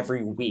like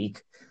every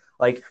week.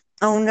 Like,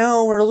 oh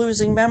no, we're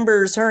losing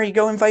members. Hurry,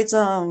 go invite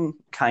some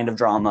kind of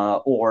drama.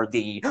 Or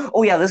the,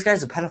 oh yeah, this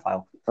guy's a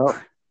pedophile. Oh,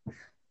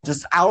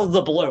 Just out of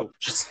the blue.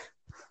 Just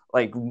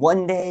like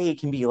one day it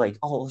can be like,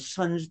 oh,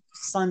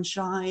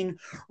 sunshine,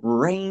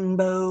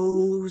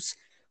 rainbows,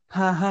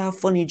 haha,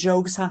 funny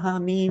jokes, haha,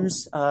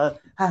 memes,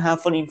 haha,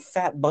 funny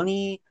fat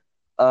bunny,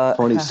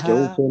 funny haha.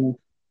 skeleton.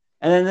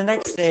 And then the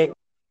next day,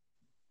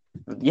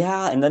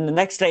 yeah, and then the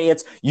next day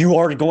it's you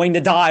are going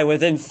to die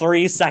within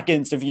 3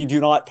 seconds if you do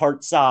not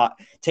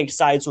take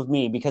sides with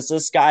me because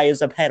this guy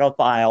is a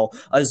pedophile,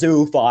 a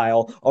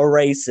zoophile, a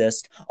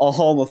racist, a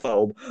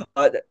homophobe.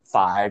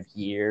 5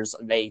 years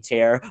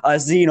later, a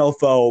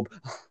xenophobe,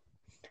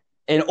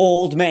 an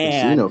old A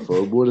man.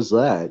 xenophobe? What is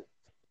that?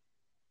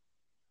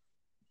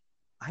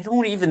 I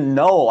don't even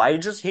know. I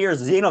just hear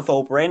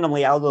xenophobe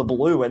randomly out of the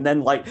blue, and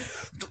then like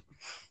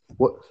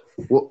What?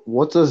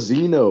 What's a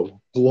xeno?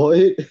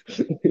 What?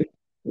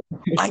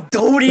 I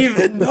don't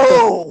even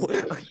know.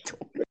 I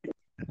don't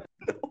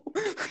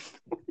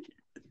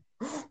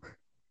know.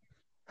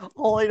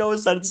 All I know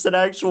is that it's an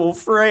actual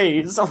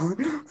phrase.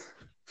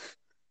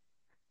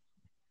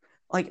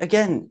 Like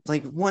again,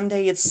 like one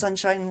day it's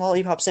sunshine,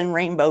 lollipops, and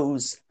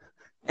rainbows,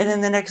 and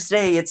then the next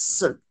day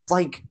it's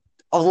like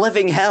a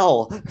living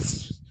hell.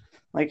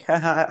 Like,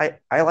 I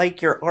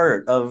like your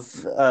art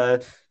of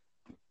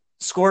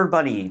Score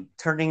Buddy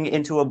turning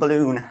into a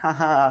balloon,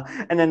 haha.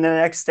 And then the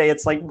next day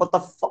it's like, what the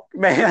fuck,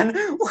 man?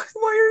 Why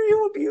are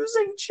you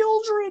abusing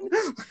children?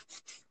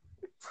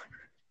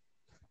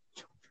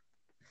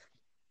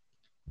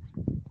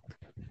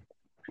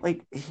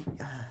 Like,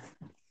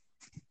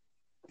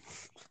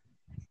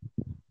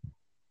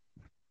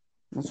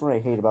 that's what I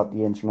hate about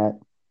the internet.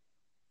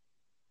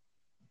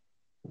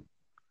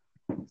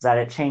 Is that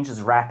it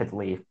changes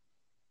rapidly,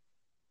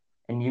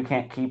 and you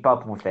can't keep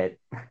up with it.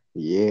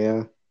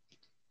 Yeah.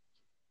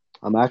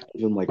 I'm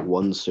active in like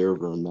one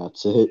server and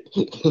that's it.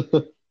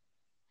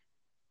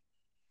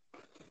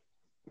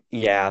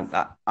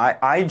 Yeah,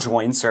 I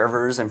join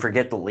servers and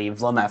forget to leave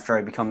them after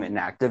I become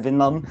inactive in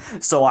them.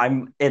 So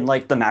I'm in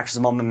like the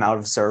maximum amount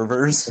of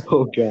servers,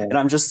 Oh god. and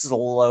I'm just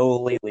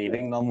slowly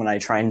leaving them when I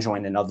try and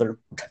join another.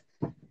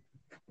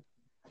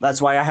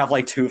 That's why I have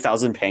like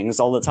 2,000 pings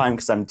all the time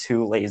because I'm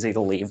too lazy to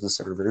leave the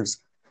servers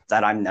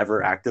that I'm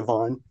never active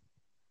on.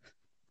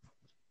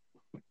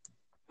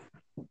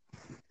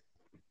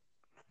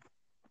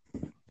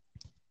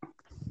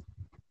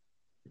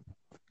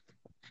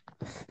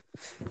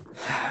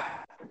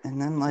 And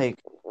then like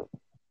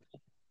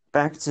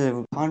back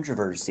to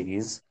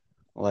controversies.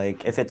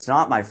 Like if it's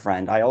not my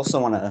friend, I also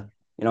want to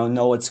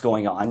know what's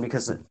going on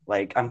because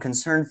like I'm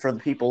concerned for the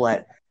people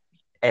that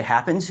it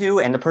happened to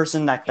and the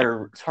person that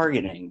they're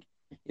targeting.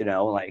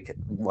 Like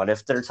what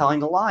if they're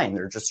telling a lie and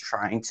they're just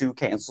trying to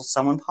cancel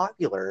someone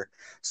popular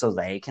so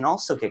they can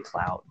also get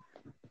clout?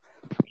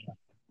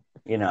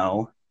 You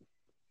know,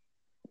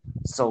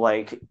 so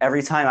like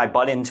every time I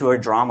butt into a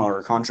drama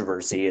or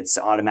controversy, it's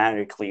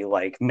automatically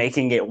like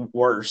making it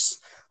worse.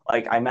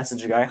 Like I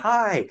message a guy,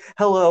 "Hi,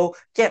 hello,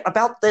 yeah,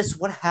 about this.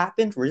 What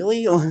happened?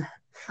 Really?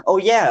 Oh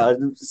yeah,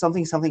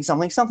 something, something,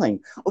 something, something.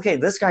 Okay,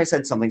 this guy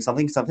said something,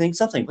 something, something,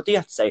 something. What do you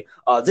have to say?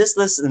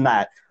 This, and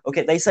that.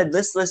 Okay, they said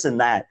this,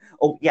 and that.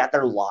 Oh yeah,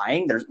 they're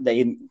lying.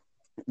 They.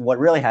 What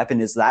really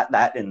happened is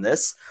that, and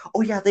this.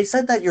 Oh yeah, they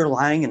said that you're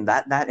lying, and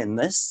that, and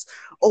this.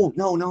 Oh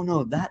no, no,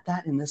 no, that,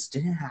 and this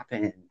didn't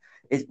happen.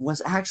 It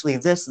was actually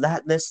this,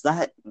 that, this.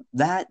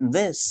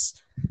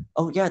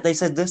 Oh yeah, they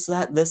said this,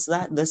 that, this.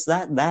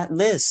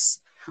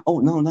 Oh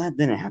no, that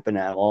didn't happen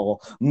at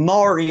all.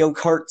 Mario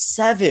Kart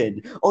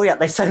 7. Oh yeah,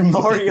 they said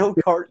Mario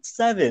Kart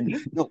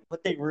 7. No,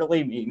 what they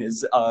really mean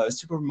is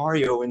Super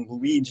Mario and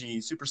Luigi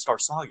Superstar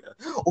Saga.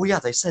 Oh yeah,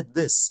 they said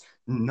this.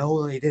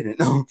 No, they didn't.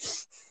 No.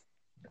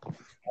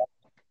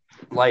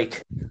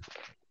 Like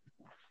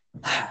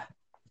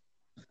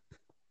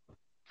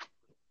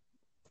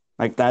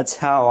Like that's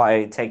how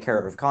I take care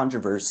of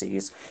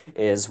controversies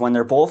is when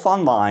they're both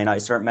online, I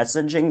start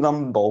messaging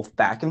them both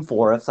back and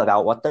forth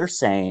about what they're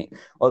saying,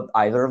 what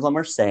either of them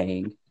are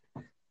saying,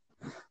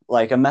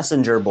 like a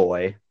messenger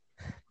boy.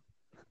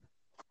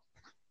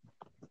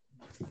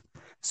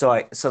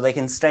 So they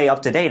can stay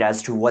up to date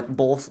as to what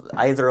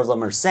either of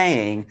them are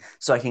saying,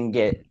 so I can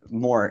get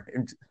more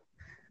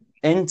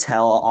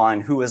intel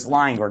on who is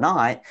lying or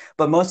not.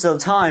 But most of the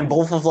time,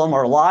 both of them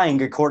are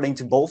lying according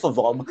to both of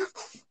them.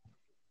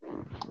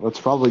 That's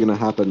probably gonna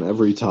happen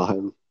every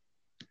time.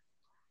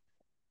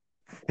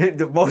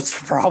 Most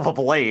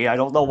probably. I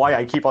don't know why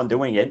I keep on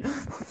doing it.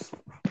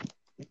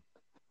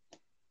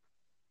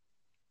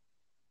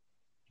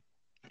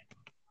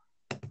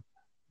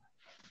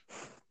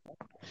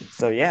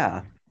 So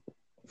yeah.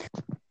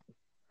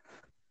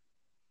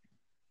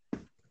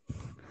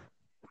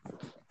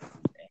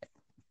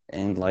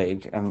 And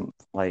like I'm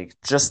like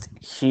just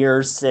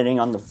here sitting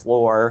on the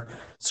floor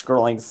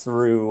scrolling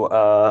through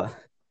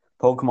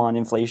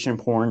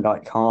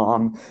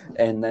PokemonInflationPorn.com,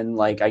 and then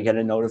like I get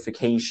a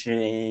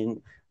notification.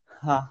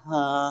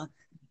 Haha.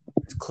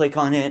 click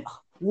on it.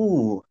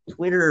 Ooh,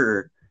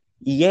 Twitter.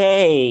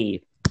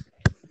 Yay.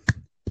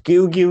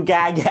 Goo goo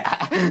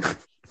gaga.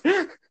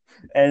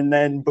 And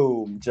then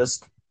boom,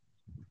 just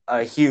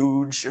a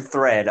huge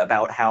thread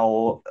about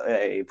how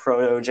a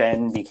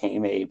protogen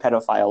became a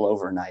pedophile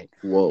overnight.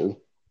 Whoa.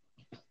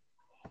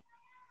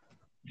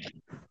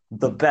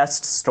 The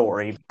best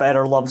story.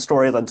 Better love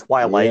story than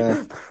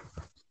Twilight.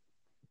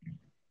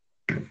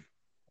 Yeah.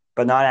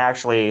 But not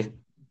actually.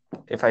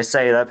 If I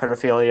say that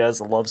pedophilia is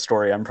a love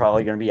story, I'm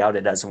probably going to be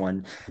outed as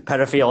one.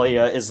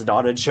 Pedophilia is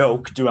not a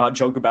joke. Do not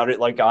joke about it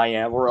like I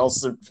am, or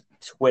else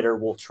Twitter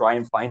will try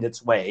and find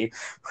its way.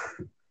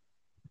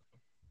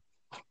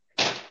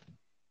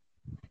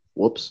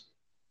 Whoops.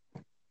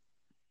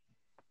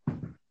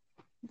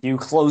 You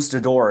closed a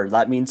door.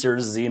 That means you're a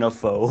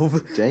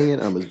xenophobe. Dang it,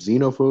 I'm a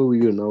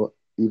xenophobe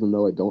even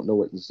though I don't know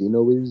what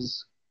xeno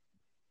is.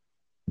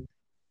 I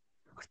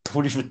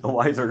don't even know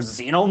why they're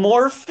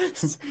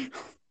xenomorph.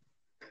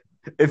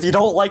 If you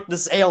don't like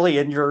this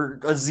alien, you're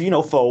a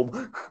xenophobe.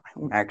 I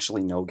don't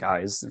actually know,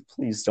 guys.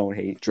 Please don't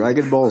hate.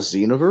 Dragon Ball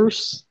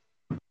Xenoverse?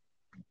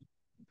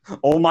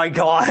 Oh my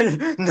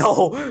god,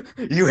 no!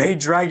 You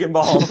hate Dragon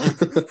Ball.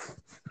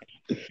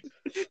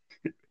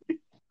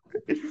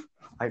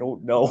 I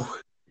don't know.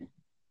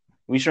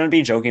 We shouldn't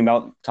be joking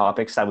about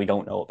topics that we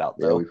don't know about,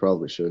 though. Yeah, we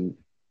probably shouldn't.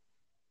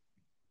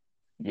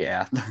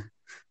 Yeah.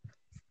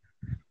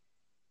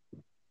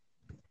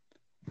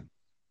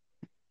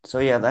 So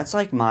yeah, that's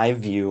like my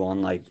view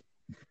on like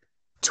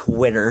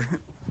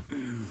Twitter.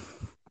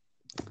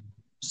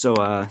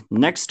 So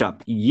next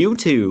up,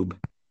 YouTube.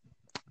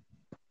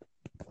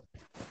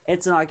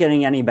 It's not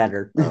getting any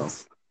better. No.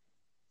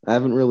 I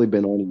haven't really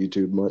been on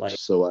YouTube much, Like-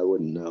 so I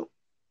wouldn't know.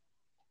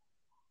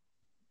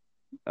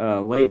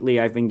 Lately,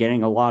 I've been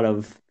getting a lot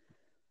of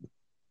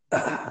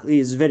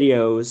these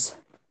videos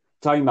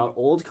talking about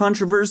old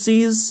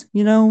controversies,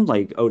 you know,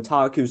 like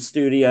Otaku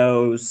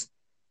Studios.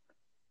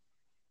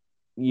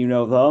 You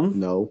know them?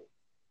 No.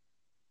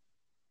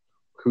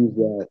 Who's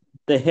that?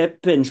 The hip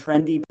and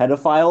trendy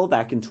pedophile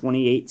back in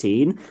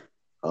 2018.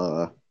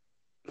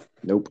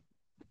 Nope.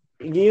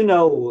 You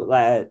know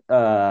that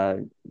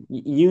that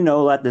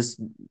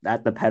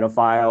the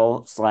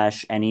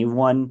pedophile /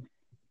 anyone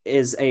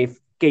is a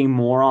fucking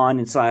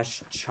moron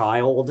 /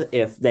 child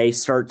if they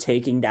start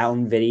taking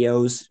down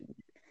videos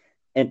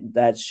and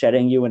that's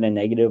shedding you in a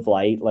negative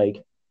light.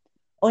 Like,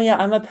 oh yeah,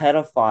 I'm a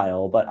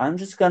pedophile, but I'm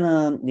just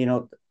gonna,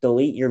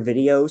 delete your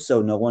video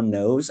so no one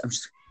knows. I'm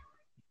just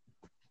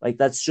like,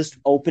 that's just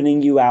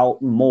opening you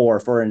out more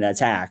for an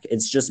attack.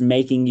 It's just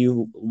making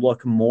you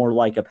look more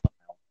like a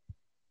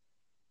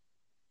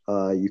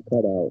pedophile. You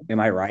cut out. Am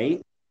I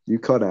right? You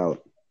cut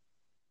out.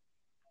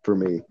 For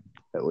me,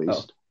 at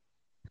least.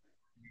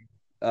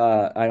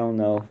 I don't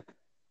know.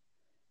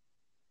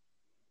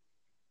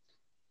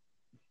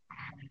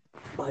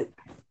 But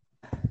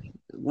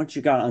what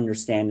you gotta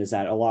understand is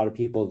that a lot of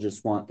people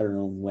just want their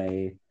own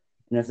way.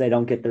 And if they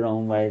don't get their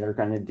own way, they're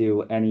gonna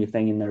do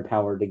anything in their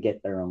power to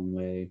get their own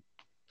way.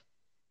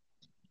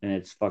 And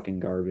it's fucking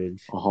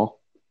garbage. Uh-huh.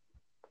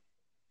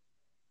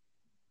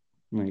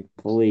 Like,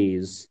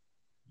 please.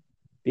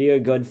 Be a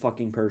good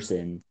fucking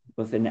person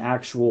with an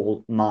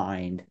actual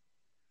mind.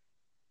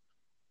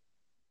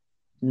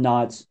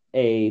 Not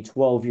a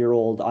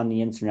 12-year-old on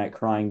the internet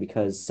crying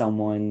because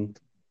someone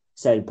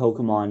said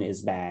Pokemon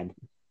is bad.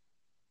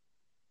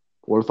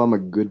 What if I'm a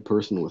good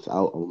person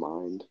without a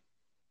mind?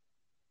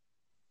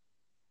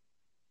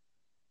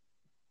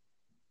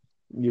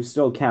 You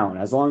still count.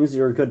 As long as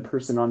you're a good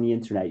person on the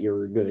internet,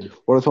 you're good.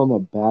 What if I'm a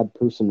bad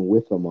person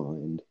with a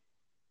mind?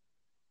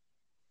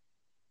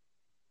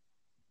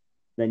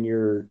 Then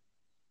you're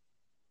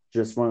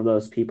just one of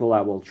those people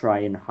that will try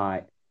and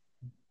hide.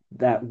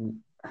 That,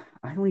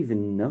 I don't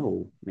even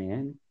know,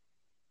 man.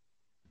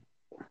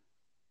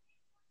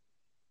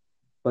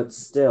 But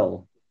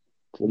still,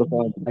 What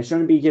if I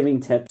shouldn't be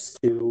giving tips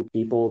to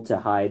people to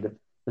hide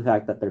the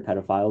fact that they're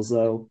pedophiles,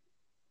 though.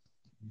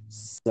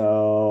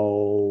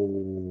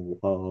 So,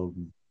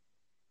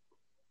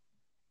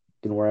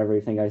 ignore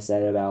everything I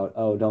said about,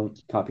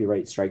 don't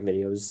copyright strike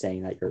videos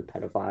saying that you're a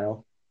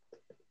pedophile.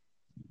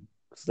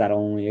 Because that'll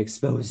only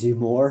expose you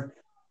more.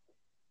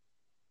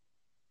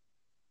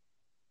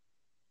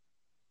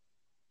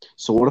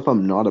 So what if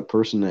I'm not a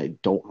person and I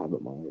don't have a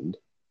mind?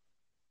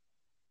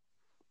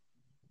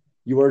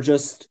 You are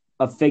just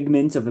a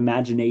figment of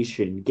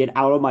imagination. Get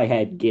out of my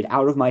head. Get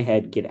out of my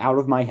head. Get out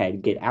of my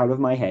head. Get out of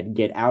my head.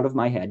 Get out of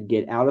my head.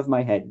 Get out of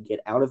my head.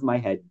 Get out of my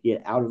head.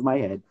 Get out of my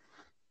head.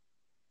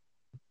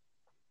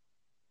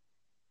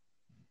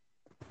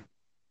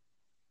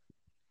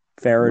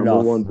 Fair Number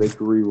enough. one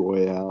victory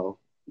royale.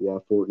 Yeah,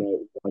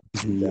 Fortnite.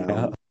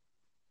 Yeah.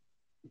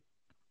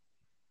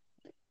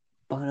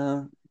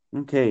 But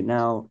okay,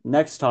 now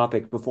next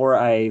topic before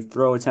I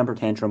throw a temper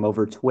tantrum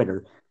over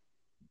Twitter.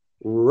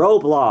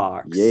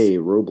 Roblox. Yay,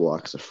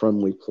 Roblox, a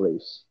friendly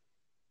place.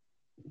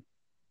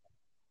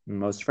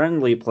 Most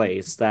friendly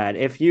place that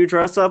if you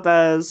dress up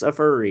as a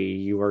furry,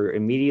 you are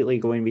immediately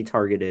going to be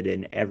targeted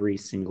in every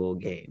single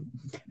game.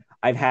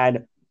 I've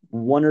had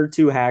one or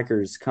two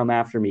hackers come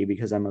after me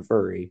because I'm a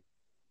furry.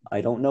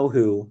 I don't know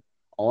who.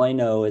 All I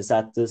know is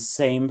that the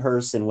same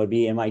person would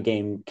be in my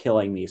game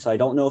killing me. So I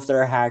don't know if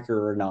they're a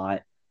hacker or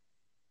not.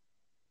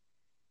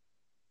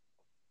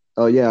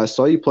 Oh yeah, I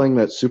saw you playing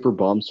that Super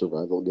Bomb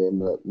Survival game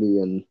that me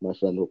and my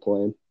friend were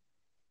playing.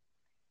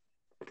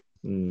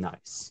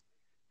 Nice.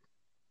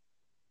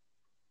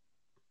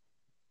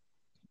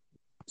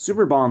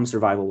 Super Bomb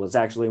Survival was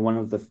actually one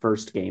of the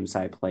first games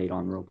I played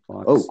on Oh,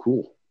 Roblox,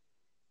 cool.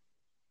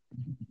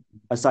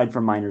 aside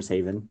from Miner's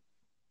Haven.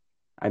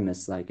 I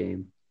missed that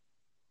game.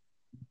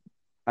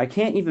 I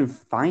can't even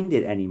find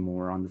it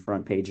anymore on the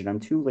front page, and I'm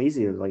too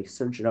lazy to like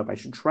search it up. I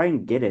should try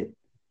and get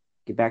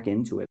back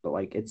into it, but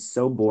like it's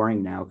so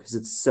boring now because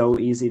it's so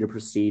easy to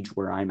prestige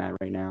where I'm at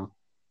right now.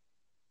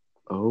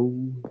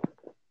 Oh,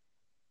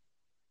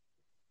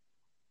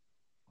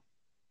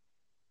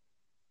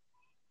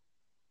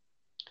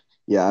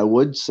 yeah, I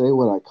would say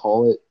what I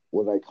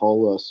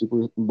call a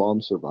Super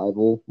Bomb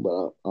Survival,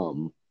 but I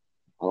don't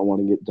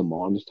want to get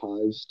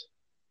demonetized.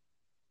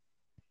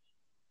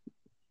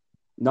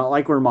 Not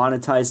like we're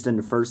monetized in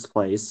the first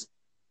place.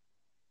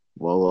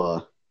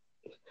 Well,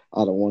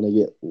 I don't want to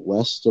get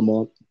less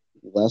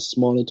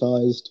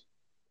monetized.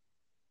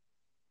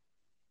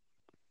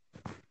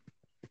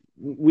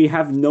 We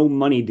have no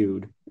money,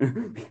 dude.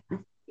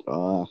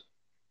 Uh,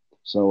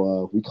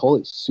 so we call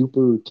it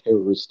Super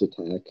Terrorist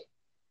Attack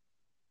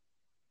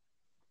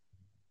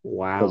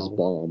because Wow.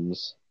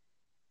 bombs.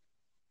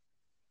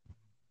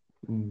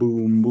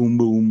 Boom, boom,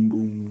 boom,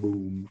 boom,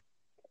 boom.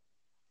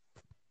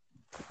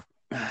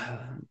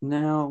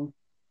 Now,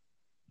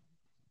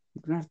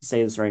 I'm gonna have to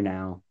say this right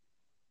now.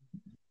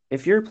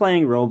 If you're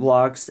playing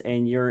Roblox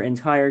and your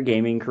entire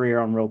gaming career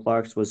on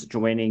Roblox was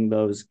joining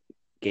those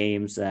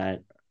games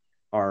that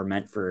are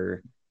meant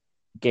for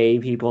gay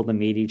people to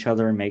meet each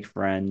other and make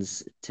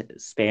friends,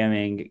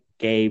 spamming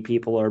gay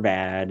people are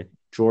bad,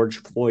 George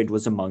Floyd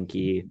was a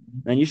monkey,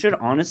 then you should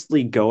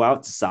honestly go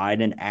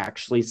outside and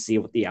actually see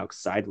what the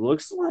outside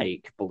looks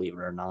like, believe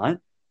it or not.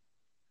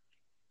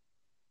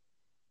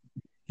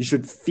 You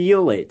should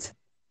feel it.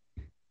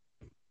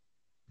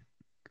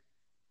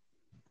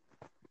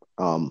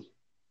 Um,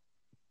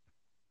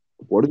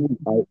 what do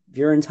you, If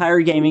your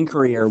entire gaming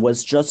career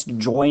was just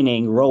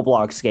joining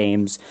Roblox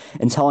games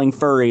and telling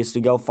furries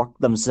to go fuck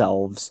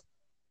themselves,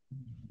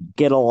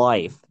 get a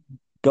life,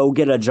 go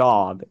get a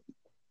job.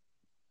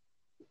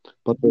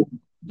 but,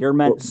 You're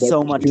meant but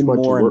so it's too much much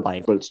more in work.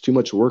 life. But it's too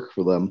much work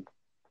for them.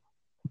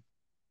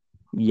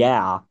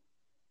 Yeah.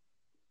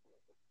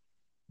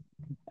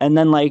 And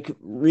then like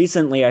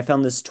recently I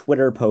found this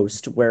Twitter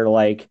post where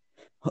like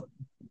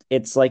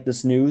it's like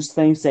this news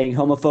thing saying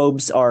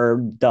homophobes are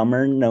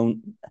dumber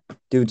known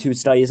due to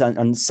studies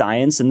on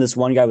science, and this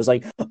one guy was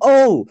like,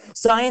 oh,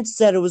 science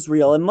said it was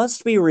real, it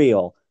must be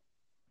real.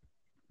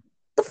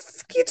 The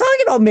fuck are you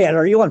talking about, man?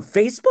 Are you on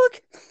Facebook?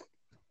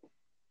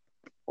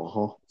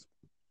 Uh-huh.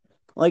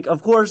 Like,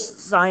 of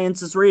course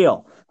science is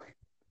real.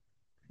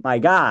 My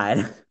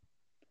God.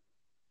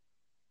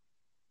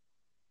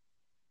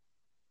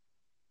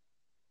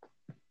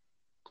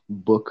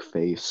 Book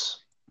face.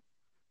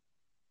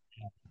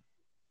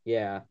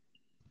 Yeah.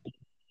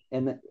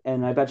 And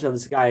I bet you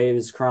this guy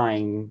was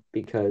crying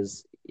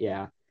because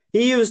yeah,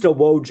 he used a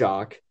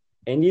Wojak,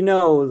 and you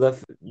know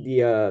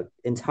the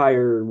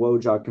entire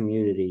Wojak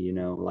community. You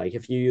know, like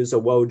if you use a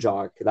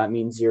Wojak, that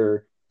means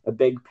you're a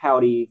big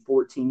pouty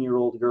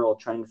 14-year-old girl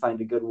trying to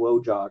find a good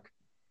Wojak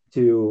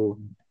to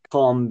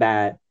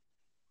combat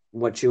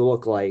what you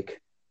look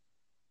like.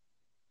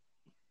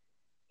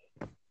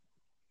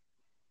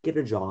 Get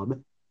a job.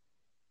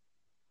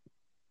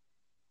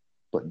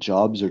 But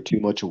jobs are too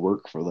much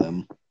work for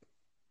them.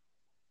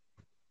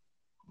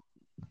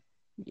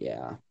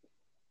 Yeah.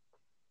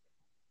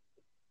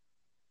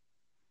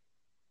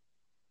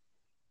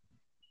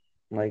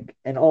 Like,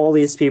 and all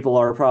these people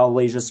are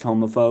probably just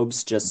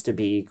homophobes just to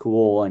be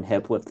cool and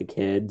hip with the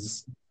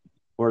kids,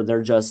 or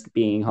they're just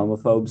being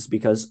homophobes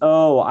because,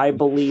 oh, I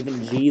believe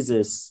in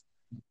Jesus.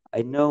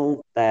 I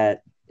know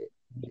that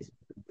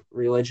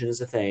religion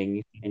is a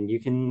thing and you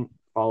can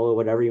follow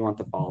whatever you want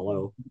to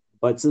follow.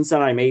 But since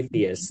that I'm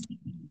atheist,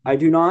 I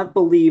do not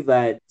believe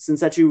that since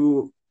that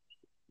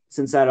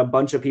a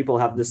bunch of people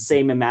have the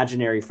same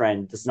imaginary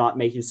friend does not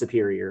make you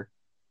superior.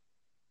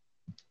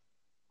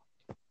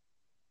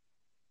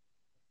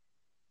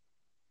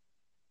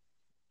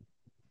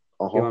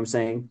 You know Uh-huh. what I'm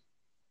saying?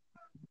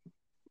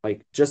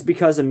 Like, just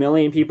because a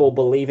million people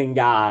believe in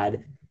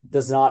God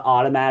does not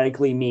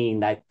automatically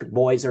mean that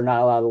boys are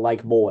not allowed to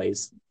like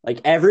boys.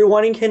 Like,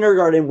 everyone in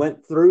kindergarten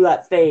went through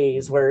that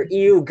phase where,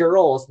 ew,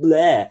 girls,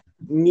 bleh,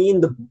 me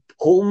and the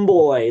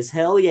homeboys,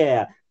 hell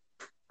yeah.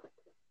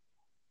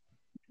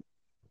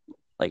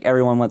 Like,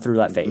 everyone went through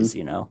that Hmm. phase,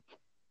 you know?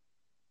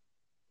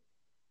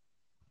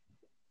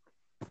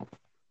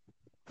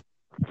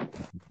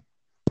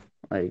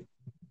 Like,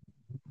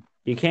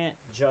 you can't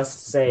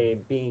just say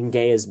being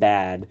gay is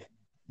bad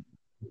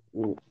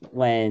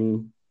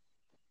when,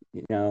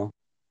 you know,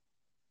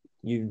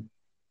 you.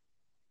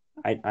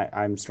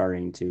 I'm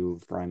starting to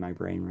fry my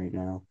brain right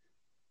now.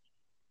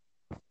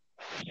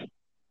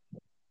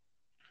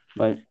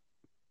 But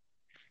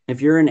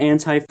if you're an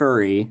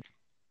anti-furry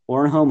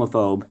or a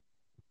homophobe,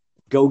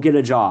 go get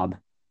a job.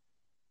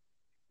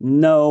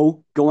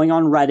 No, going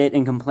on Reddit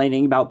and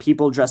complaining about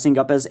people dressing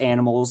up as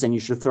animals and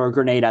you should throw a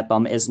grenade at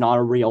them is not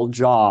a real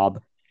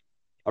job.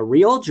 A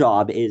real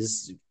job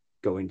is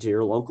going to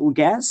your local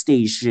gas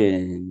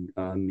station,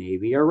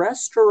 maybe a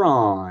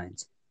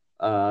restaurant.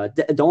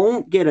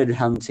 Don't get a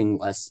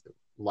hunting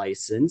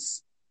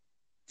license.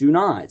 Do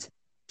not.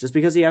 Just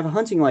because you have a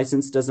hunting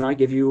license does not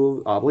give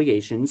you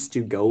obligations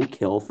to go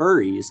kill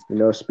furries.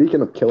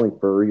 Speaking of killing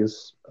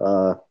furries,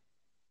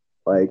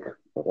 like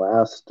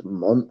last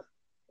month,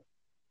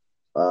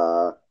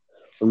 one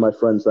of my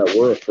friends that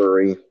was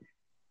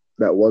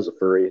a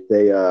furry,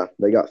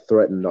 they got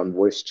threatened on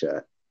voice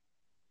chat.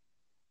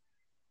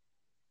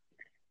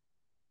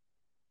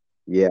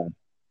 Yeah.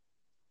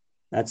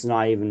 That's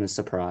not even a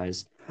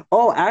surprise.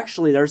 Oh,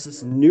 actually, there's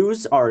this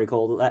news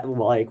article that,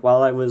 like,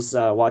 while I was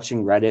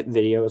watching Reddit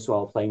videos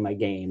while playing my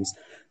games,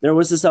 there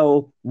was this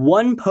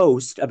one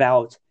post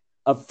about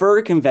a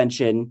fur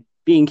convention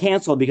being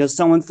canceled because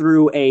someone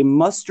threw a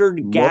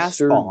mustard gas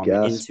bomb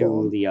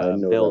into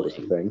the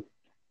building.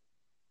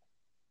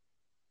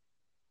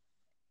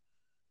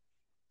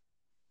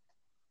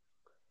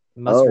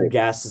 Mustard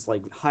gas is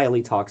like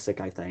highly toxic,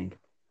 I think.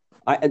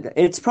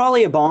 It's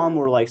probably a bomb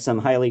or like some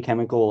highly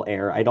chemical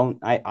air. I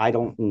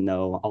don't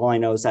know. All I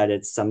know is that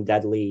it's some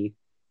deadly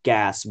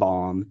gas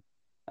bomb.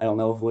 I don't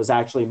know if it was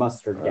actually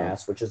mustard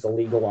gas, which is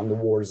illegal on the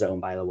war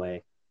zone, by the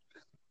way.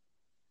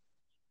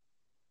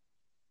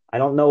 I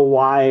don't know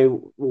why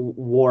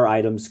war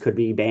items could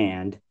be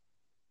banned.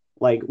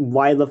 Like,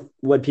 why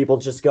would people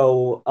just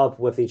go up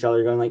with each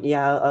other going like,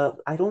 yeah,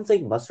 I don't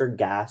think mustard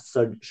gas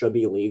should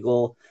be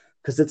legal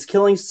because it's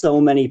killing so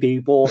many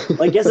people.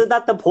 Like, isn't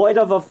that the point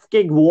of a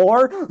fucking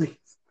war?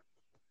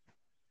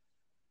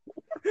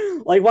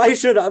 Like, why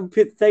should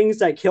things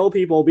that kill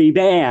people be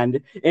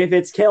banned if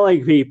it's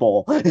killing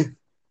people?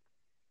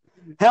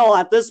 Hell,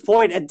 at this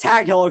point,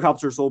 attack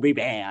helicopters will be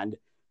banned.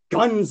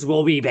 Guns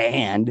will be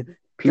banned.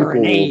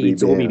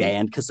 Grenades will be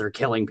banned because they're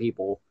killing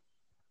people.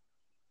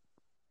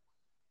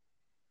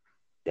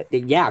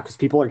 Yeah, because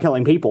people are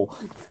killing people.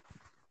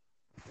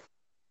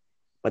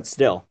 But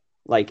still,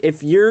 like,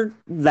 if you're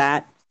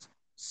that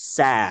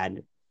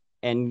sad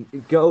and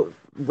go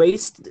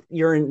waste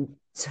your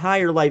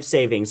entire life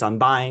savings on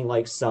buying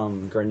like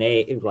some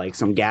grenade, like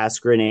some gas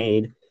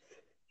grenade,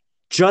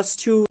 just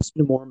to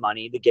spend more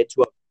money to get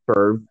to a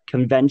furry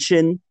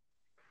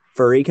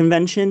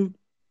convention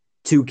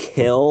to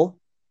kill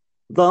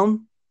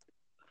them,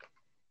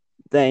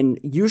 then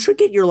you should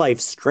get your life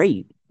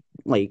straight.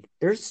 Like,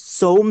 there's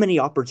so many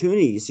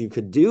opportunities you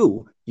could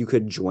do. You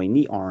could join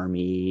the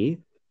army.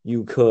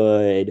 You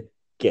could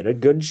get a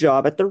good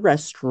job at the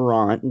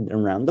restaurant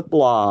around the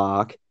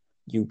block.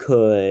 You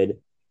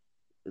could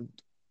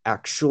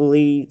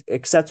actually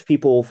accept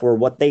people for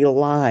what they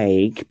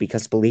like,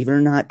 because believe it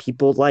or not,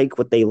 people like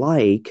what they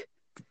like.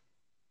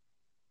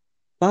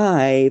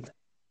 5,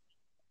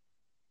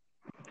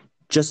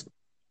 just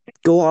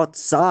go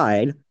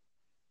outside,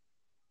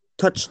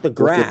 touch the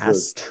grass. Look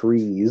at the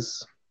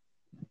trees.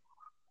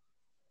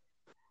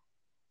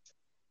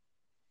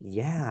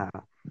 Yeah.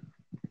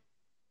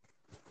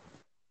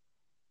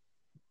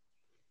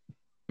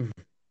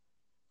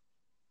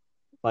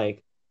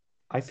 Like,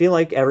 I feel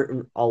like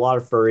a lot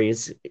of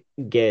furries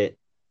get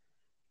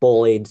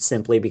bullied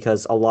simply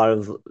because a lot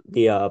of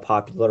the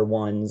popular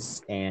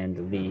ones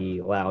and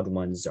the loud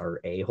ones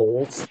are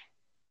a-holes.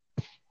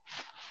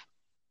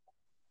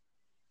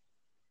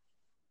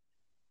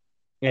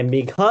 And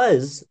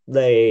because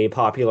the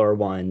popular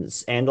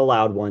ones and the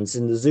loud ones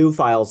and the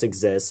zoophiles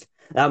exist,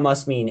 that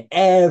must mean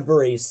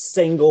every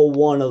single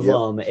one of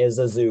them is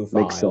a zoophile.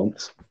 Makes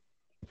sense.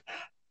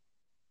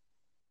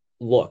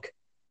 Look,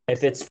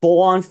 if it's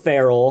full-on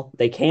feral,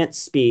 they can't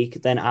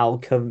speak, then I'll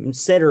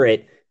consider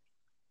it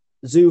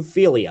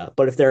zoophilia.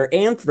 But if they're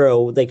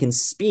anthro, they can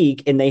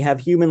speak and they have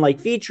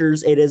human-like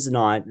features, it is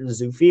not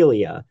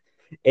zoophilia.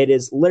 It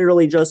is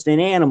literally just an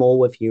animal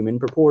with human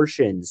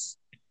proportions.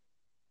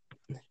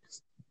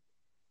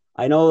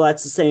 I know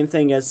that's the same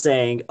thing as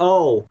saying,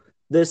 oh,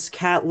 this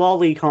cat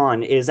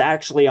lolicon is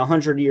actually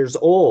 100 years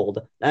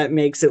old. That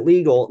makes it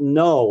legal.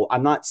 No,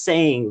 I'm not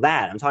saying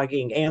that. I'm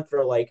talking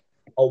anthro like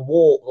a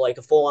wolf, like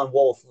a full-on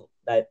wolf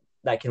that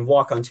can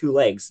walk on 2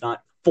 legs,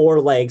 not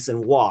 4 legs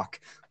and walk.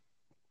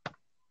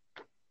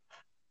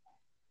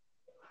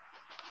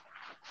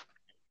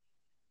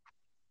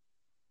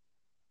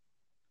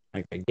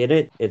 I get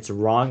it. It's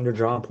wrong to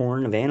draw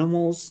porn of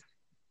animals,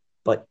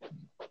 but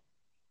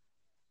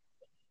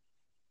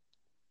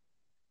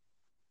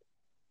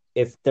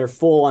if they're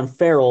full-on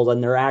feral, then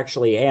they're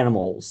actually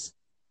animals.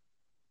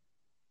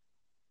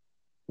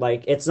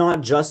 Like, it's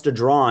not just a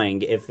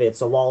drawing if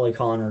it's a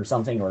lolicon or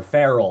something or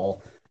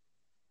feral,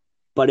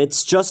 but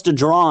it's just a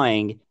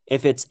drawing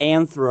if it's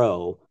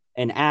anthro,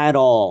 an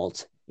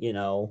adult,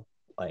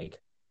 like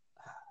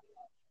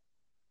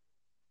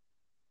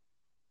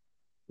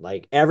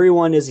Like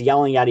everyone is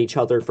yelling at each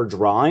other for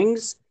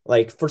drawings.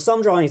 Like for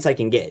some drawings I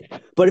can get,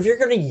 but if you're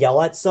gonna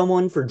yell at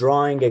someone for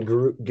drawing a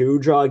goo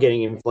draw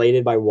getting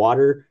inflated by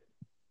water,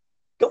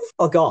 go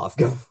fuck off.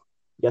 Go.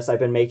 Yes, I've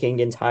been making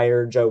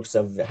entire jokes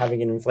of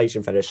having an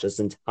inflation fetish this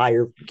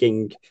entire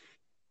fucking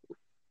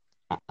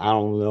I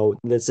don't know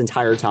this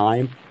entire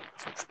time.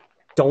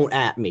 Don't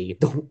at me.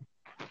 Don't.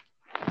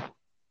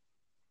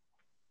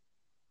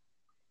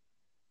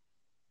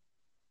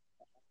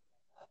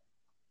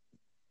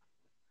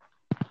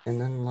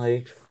 And then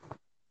like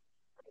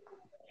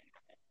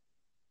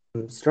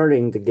I'm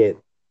starting to get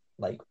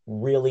like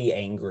really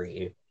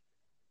angry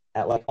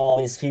at like all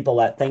these people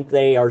that think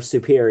they are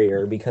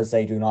superior because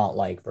they do not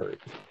like furry.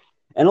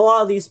 And a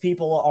lot of these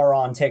people are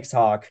on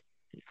TikTok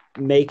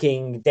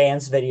making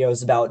dance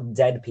videos about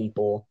dead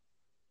people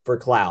for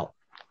clout.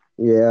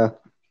 Yeah,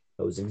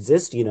 Those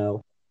exist, you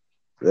know.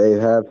 they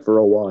have for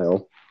a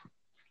while.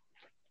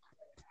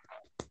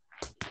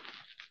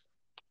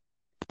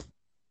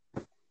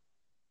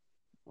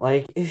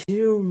 Like, if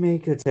you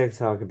make a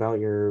TikTok about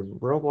your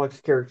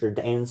Roblox character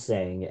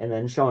dancing and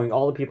then showing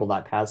all the people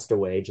that passed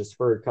away just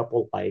for a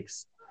couple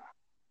likes,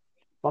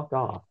 fuck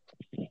off.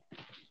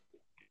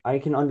 I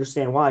can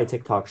understand why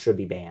TikTok should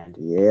be banned.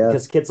 Yeah,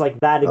 because kids like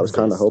that I was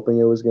kind of exist. hoping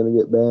it was going to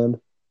get banned.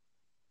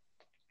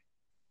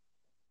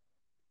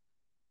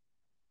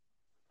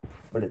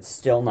 But it's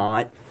still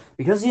not.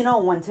 Because, you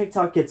know, when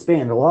TikTok gets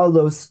banned, a lot of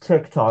those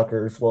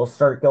TikTokers will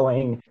start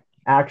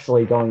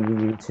actually going to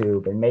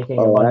YouTube and making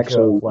a bunch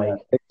of, like,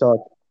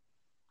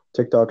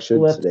 TikTok should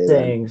lip stay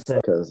then. syncs.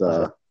 Because,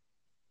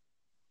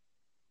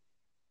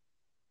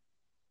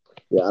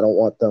 yeah, I don't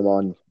want them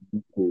on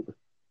YouTube.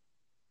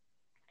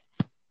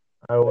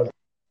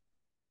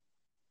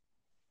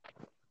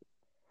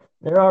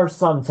 There are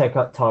some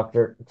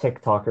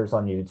TikTokers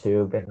on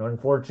YouTube, and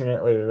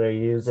unfortunately, they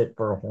use it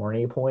for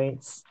horny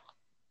points.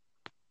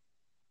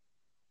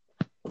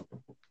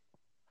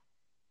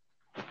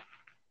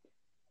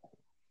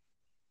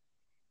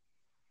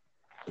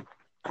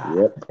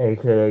 Yep.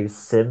 AKA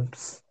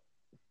simps.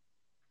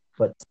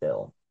 But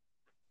still.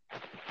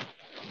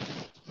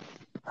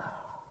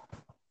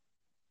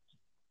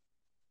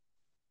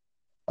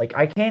 Like,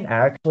 I can't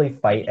actually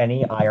fight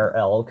any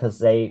IRL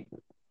because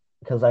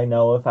I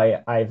know if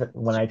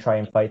when I try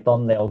and fight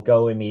them, they'll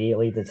go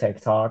immediately to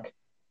TikTok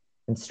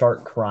and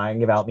start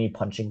crying about me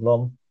punching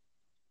them.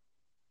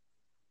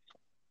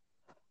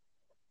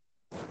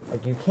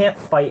 Like, you can't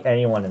fight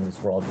anyone in this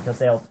world because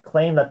they'll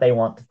claim that they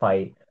want to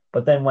fight,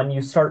 but then when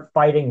you start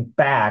fighting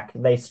back,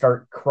 they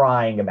start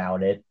crying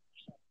about it.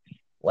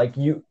 Like,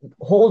 you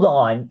hold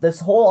on, this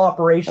whole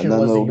operation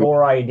was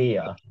your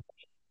idea.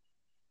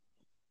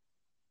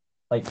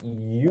 Like,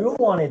 you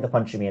wanted to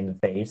punch me in the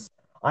face.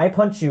 I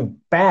punch you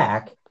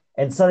back,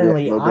 and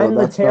suddenly I'm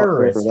the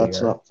terrorist here.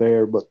 That's not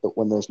fair, but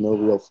when there's no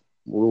real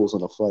rules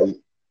in a fight.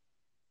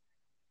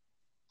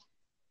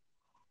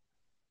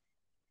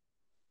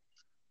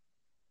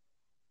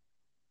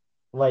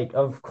 Like,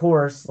 of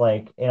course,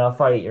 like, in a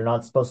fight, you're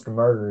not supposed to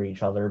murder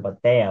each other,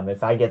 but damn,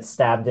 if I get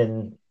stabbed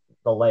in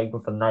the leg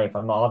with a knife,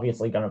 I'm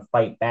obviously gonna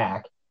fight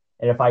back.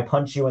 And if I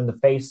punch you in the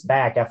face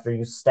back after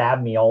you stab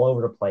me all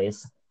over the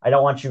place, I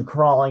don't want you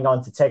crawling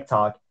onto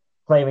TikTok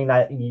claiming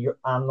that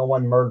I'm the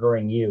one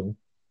murdering you.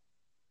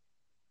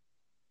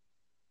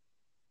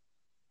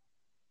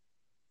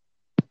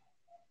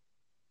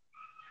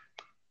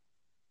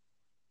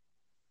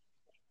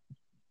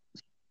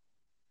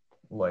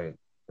 Like,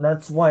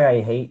 that's why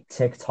I hate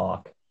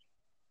TikTok.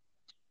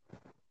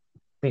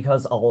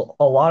 Because a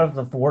lot of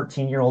the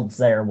 14-year-olds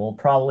there will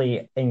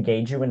probably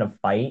engage you in a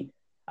fight.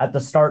 At the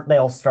start,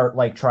 they'll start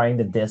like trying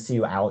to diss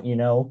you out, you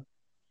know?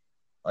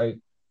 Like,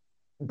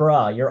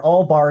 bruh, you're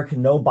all bark,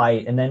 no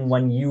bite, and then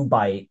when you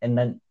bite, and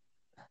then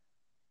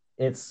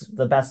it's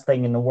the best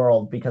thing in the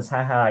world because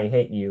haha, I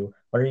hit you.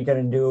 What are you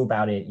gonna do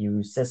about it, you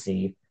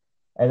sissy?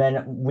 And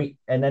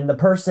then the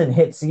person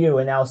hits you,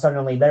 and now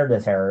suddenly they're the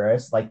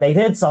terrorist. Like they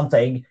did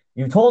something,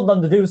 you told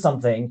them to do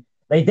something,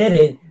 they did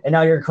it, and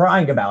now you're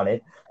crying about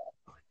it.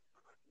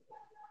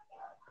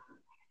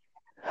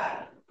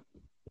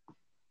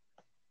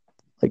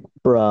 Like,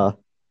 bruh.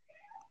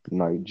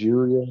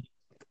 Nigeria?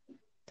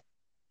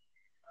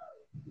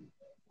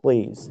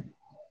 Please.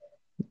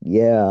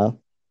 Yeah.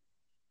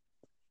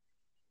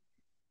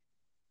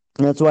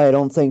 That's why I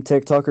don't think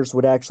TikTokers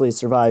would actually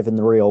survive in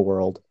the real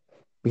world.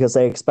 Because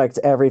they expect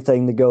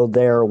everything to go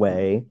their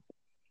way.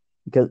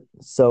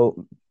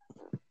 So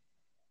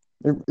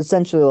they're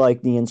essentially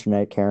like the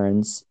internet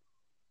Karens.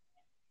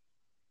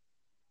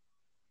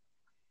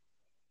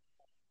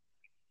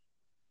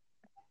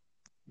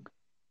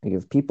 Like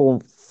if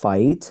people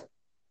fight,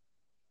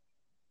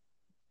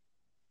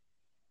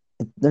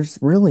 there's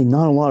really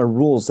not a lot of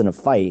rules in a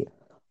fight.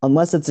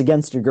 Unless it's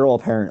against a girl,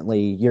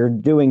 apparently. You're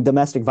doing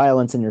domestic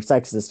violence and you're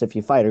sexist if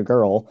you fight a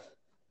girl.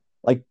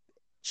 Like,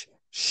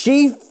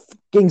 she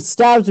fucking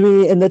stabbed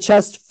me in the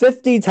chest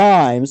 50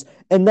 times,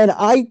 and then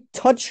I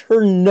touch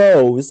her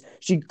nose.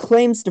 She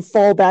claims to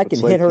fall back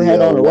and hit her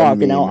head on a rock,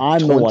 and now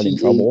I'm the one in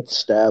trouble.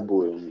 Stab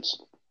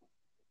wounds.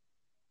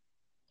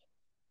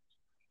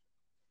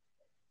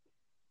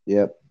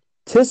 Yep.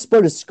 Tis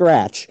but a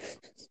scratch.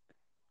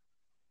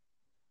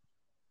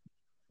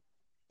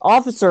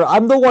 Officer,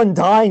 I'm the one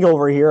dying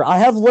over here. I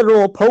have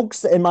literal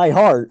pokes in my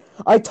heart.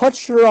 I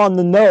touched her on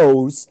the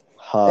nose,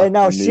 Ha, and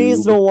now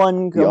she's the noob.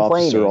 one The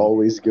officer complaining.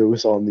 always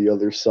goes on the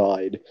other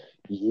side.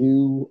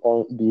 You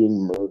aren't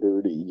being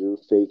murdered. You're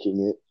faking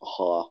it.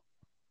 Ha.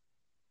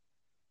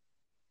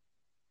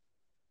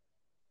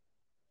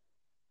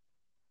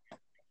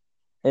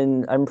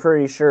 And I'm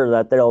pretty sure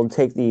that they'll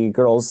take the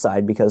girl's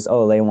side because,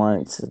 oh, they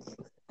want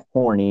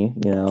horny,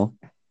 you know.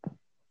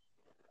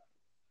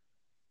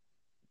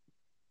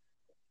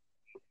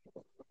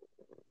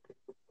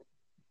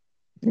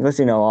 Because,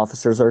 you know,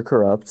 officers are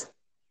corrupt.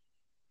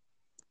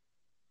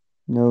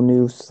 No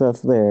new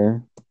stuff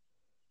there.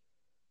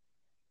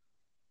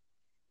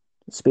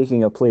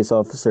 Speaking of police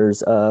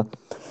officers,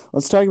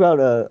 let's talk about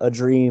a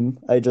dream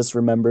I just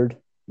remembered,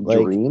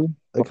 like Dream?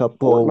 a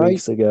couple of Fortnite?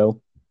 weeks ago.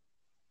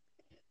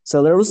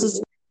 So there was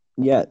this,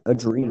 yeah, a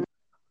dream.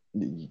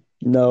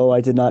 No,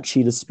 I did not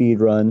cheat a speed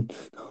run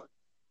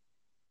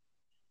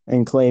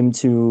and claim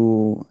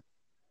to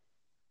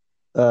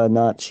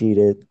not cheat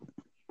it.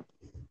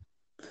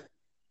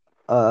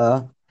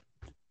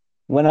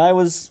 When I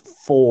was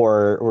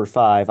 4 or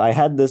 5, I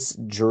had this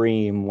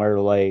dream where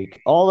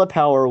like all the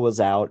power was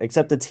out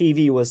except the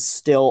TV was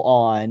still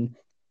on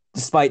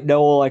despite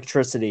no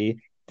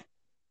electricity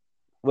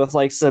with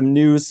like some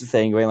news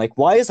thing going like,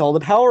 why is all the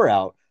power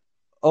out?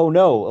 Oh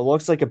no, it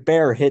looks like a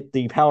bear hit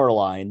the power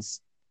lines.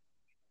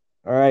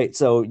 All right,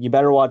 so you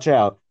better watch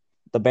out.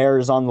 The bear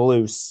is on the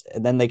loose.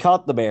 And then they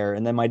caught the bear,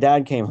 and then my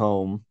dad came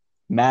home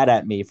mad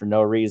at me for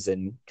no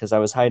reason because I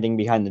was hiding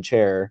behind the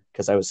chair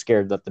because I was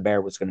scared that the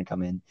bear was going to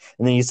come in.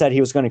 And then he said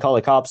he was going to call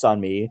the cops on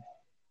me.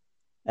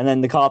 And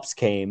then the cops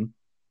came.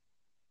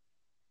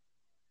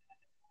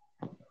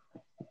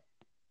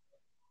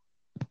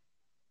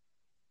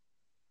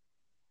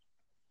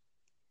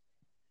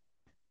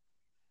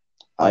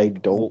 I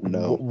Like, don't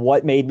know.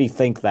 what made me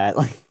think that?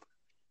 Like,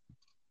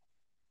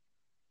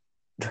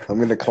 I'm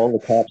gonna call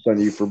the cops on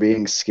you for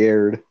being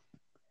scared.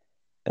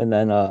 and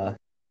then,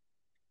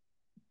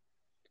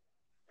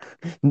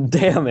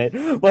 damn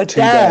it. But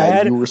Too bad.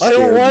 Dad, You were I don't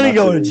scared, want to not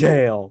go to doing it.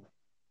 jail.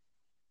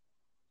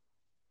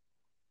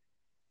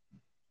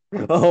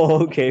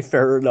 Oh, okay,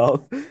 fair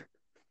enough.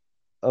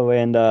 Oh,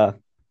 and there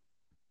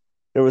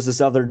was this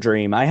other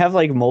dream. I have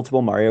like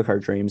multiple Mario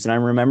Kart dreams, and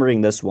I'm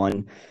remembering this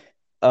one.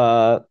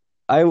 Uh,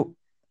 I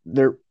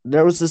there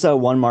was this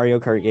one Mario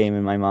Kart game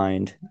in my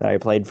mind that I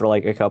played for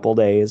like a couple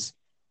days.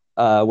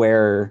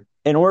 Where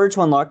in order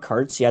to unlock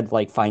carts, you had to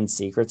like find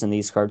secrets, and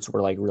these carts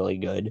were like really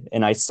good.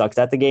 And I sucked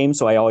at the game,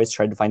 so I always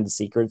tried to find the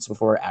secrets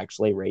before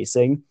actually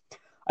racing.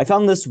 I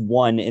found this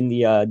one in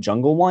the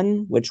jungle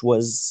one, which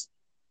was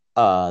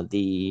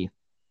the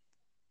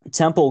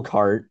temple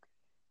cart.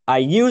 I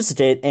used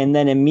it and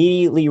then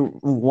immediately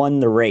won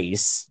the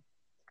race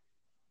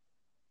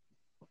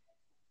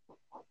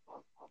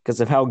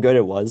because of how good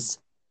it was.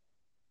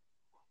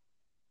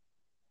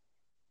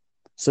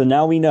 So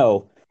now we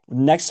know.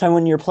 Next time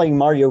when you're playing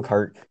Mario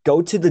Kart,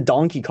 go to the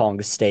Donkey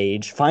Kong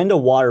stage, find a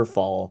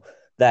waterfall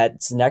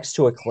that's next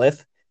to a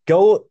cliff,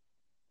 go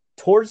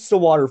towards the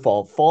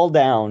waterfall, fall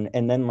down,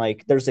 and then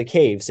like there's a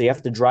cave, so you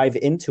have to drive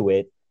into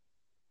it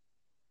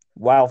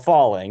while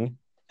falling,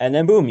 and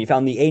then boom, you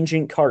found the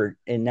ancient cart,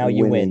 and now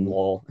you win, Winning.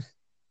 lol.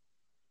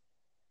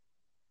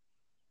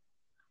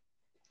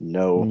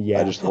 No, I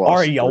Yeah. just lost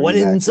Are you 3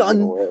 winning, matches in a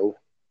son? row.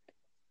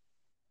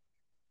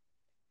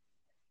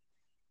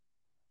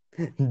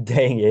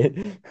 Dang it.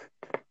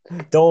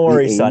 Don't The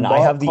worry, son. I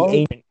aimbot have the card?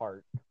 ancient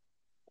cart.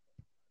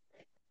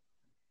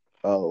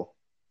 Oh,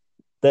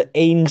 The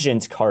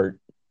ancient cart.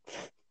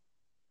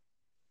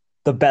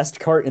 The best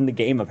cart in the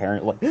game,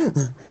 apparently.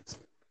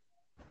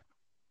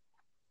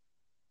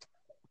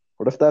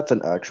 what if that's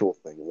an actual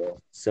thing, though?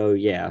 So,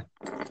 yeah.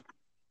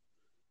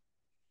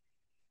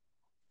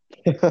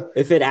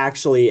 If it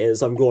actually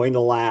is, I'm going to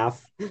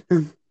laugh.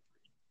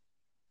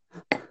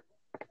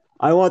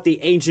 I want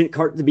the ancient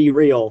cart to be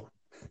real.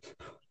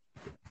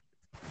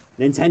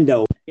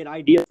 Nintendo, get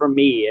ideas from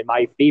me in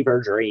my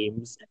fever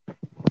dreams.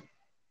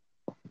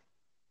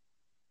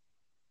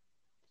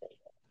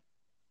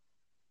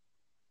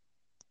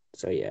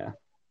 So, yeah.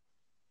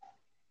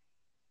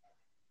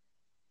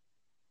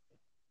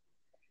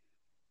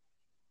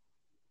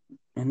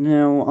 And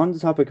now, on the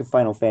topic of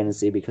Final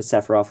Fantasy, because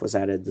Sephiroth was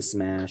added to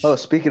Smash. Oh,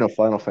 speaking of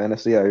Final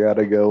Fantasy, I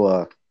gotta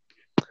go.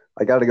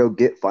 I gotta go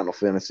get Final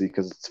Fantasy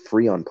because it's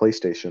free on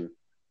PlayStation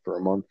for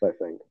a month, I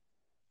think.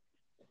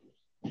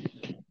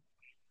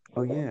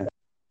 Oh, yeah.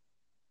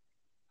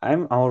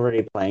 I'm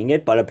already playing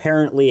it, but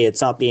apparently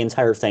it's not the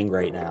entire thing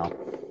right now.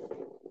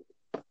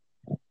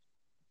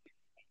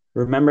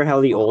 Remember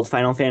how the old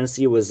Final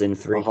Fantasy was in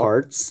 3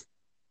 parts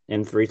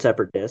and 3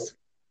 separate discs?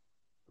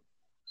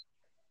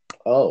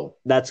 Oh,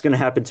 That's going to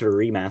happen to the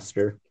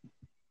remaster.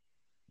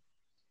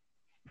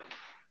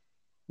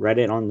 Read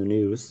it on the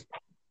news.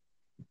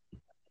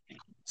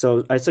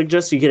 So I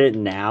suggest you get it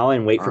now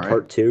and wait for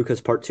part 2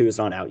 because part 2 is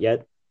not out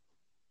yet.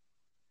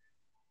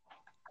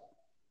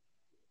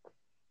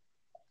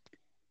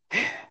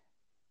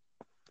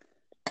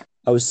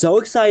 I was so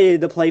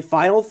excited to play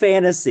Final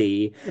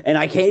Fantasy, and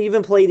I can't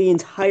even play the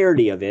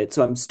entirety of it,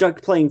 so I'm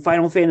stuck playing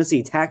Final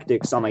Fantasy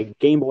Tactics on my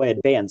Game Boy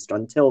Advanced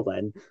until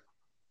then.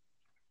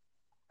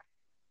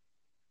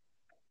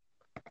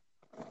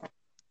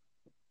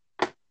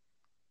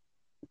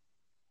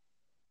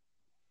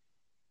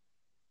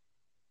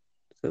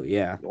 So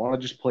yeah, You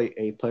want to just play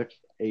Apex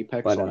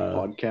but on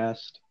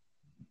podcast?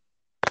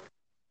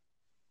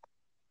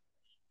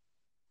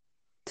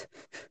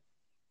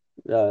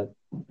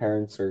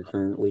 parents are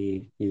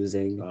currently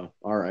using Oh,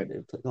 all right.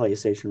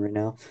 PlayStation right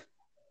now.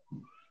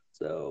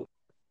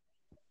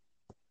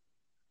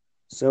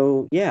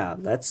 So yeah,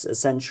 that's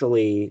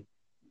essentially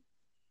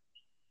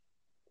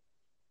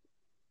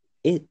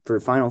it for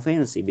Final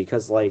Fantasy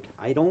because like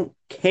I don't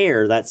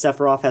care that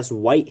Sephiroth has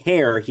white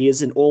hair. He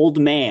is an old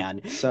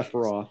man.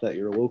 Sephiroth at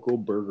your local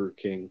Burger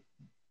King.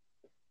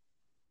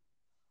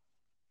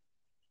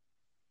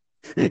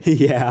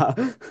 Yeah.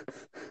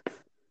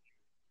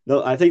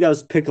 No, I think that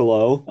was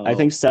Piccolo. Oh. I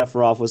think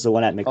Sephiroth was the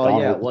one at Oh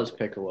McDonald's. yeah, it was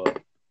Piccolo.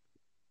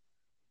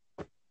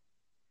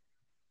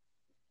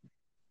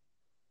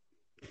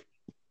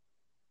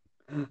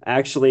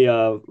 Actually,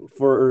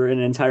 for an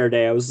entire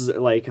day, I was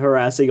like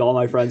harassing all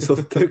my friends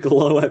with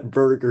Piccolo at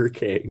Burger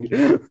King.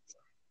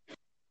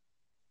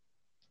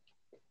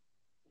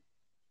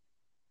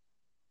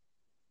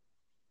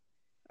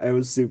 I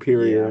was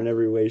superior in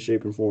every way,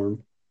 shape, and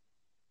form.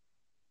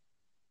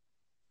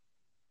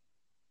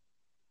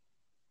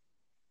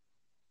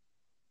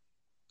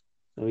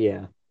 Oh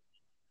yeah.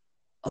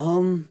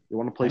 You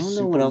want to play I don't know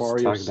Super what else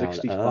to Mario talk about.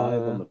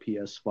 65 on the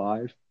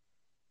PS5?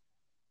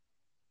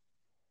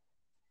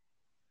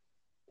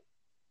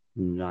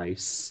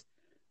 Nice.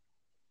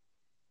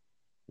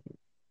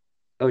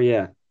 Oh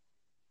yeah.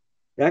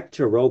 Back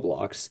to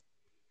Roblox.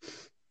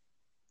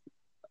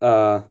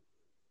 Uh,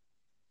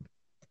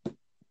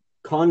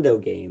 condo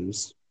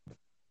games.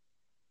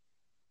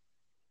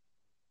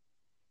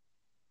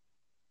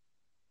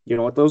 You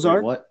know what those Wait,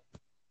 are? what?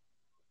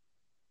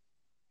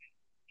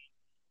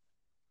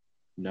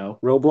 No.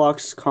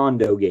 Roblox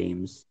condo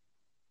games.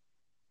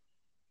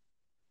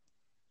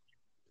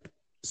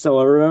 So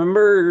I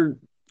remember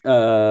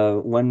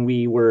when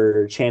we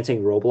were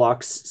chanting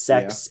Roblox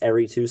sex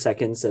every 2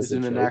 seconds as Is a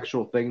it an joke.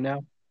 actual thing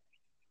now?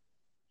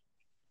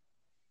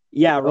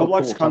 Yeah, Oh,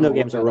 Roblox cool. condo Time to look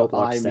games are that up.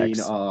 Roblox I mean,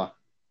 sex.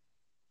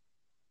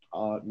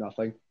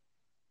 nothing.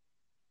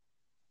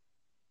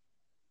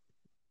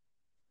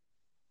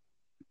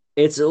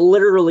 It's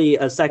literally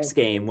a sex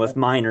game with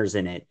minors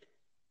in it.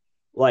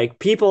 Like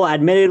people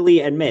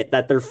admittedly admit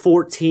that they're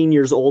 14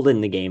 years old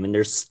in the game and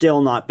they're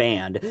still not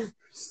banned.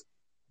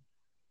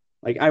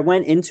 Like I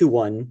went into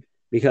one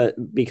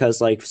because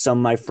like some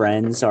of my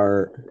friends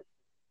are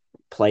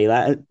play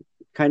that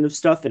kind of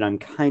stuff and I'm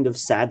kind of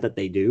sad that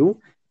they do.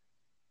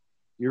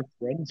 Your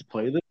friends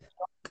play this?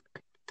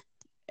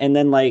 And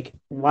then like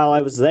while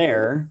I was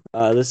there,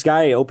 this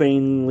guy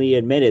openly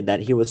admitted that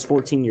he was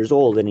 14 years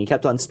old and he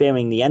kept on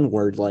spamming the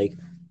N-word like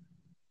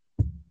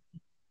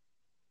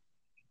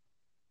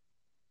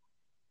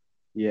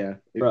Yeah.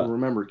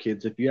 Remember,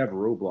 kids, if you have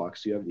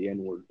Roblox, you have the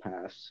N-word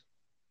pass.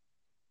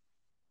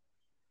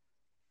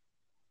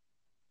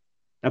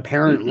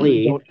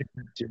 apparently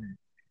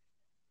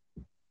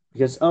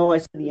because I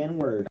said the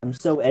N-word. I'm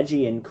so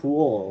edgy and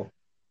cool.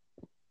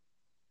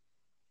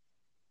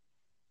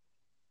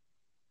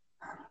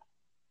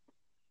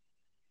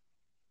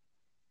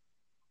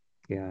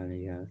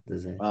 Yeah.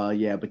 Does it?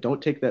 Yeah, but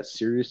don't take that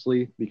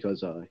seriously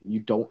because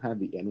you don't have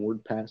the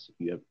N-word pass if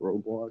you have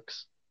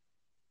Roblox.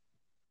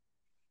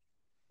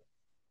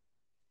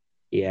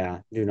 Yeah,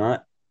 do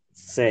not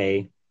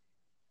say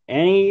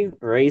any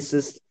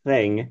racist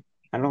thing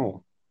at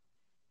all.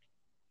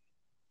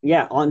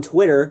 Yeah, on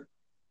Twitter,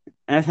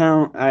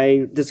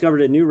 I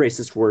discovered a new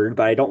racist word,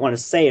 but I don't want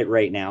to say it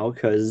right now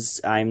because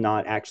I'm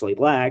not actually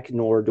black,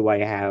 nor do I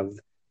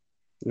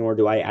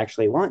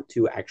actually want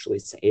to actually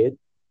say it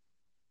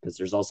because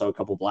there's also a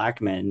couple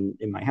black men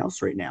in my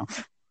house right now,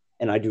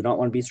 and I do not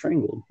want to be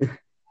strangled.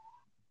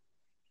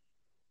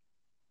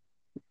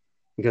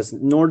 Because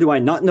nor do I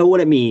not know what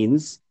it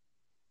means.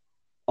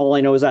 All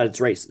I know is that it's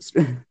racist.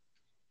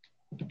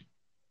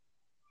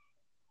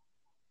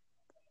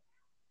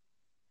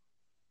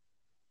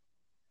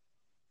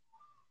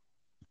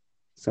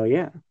 So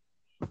yeah.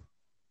 I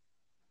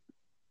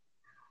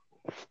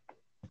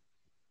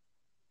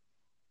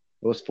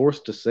was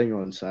forced to sing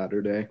on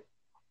Saturday.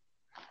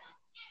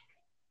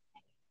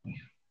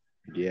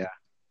 Yeah.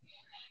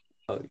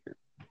 Oh,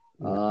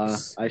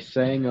 I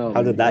sang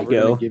How did that Never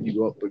go? Gonna Give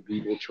You Up, but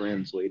Google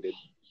translated.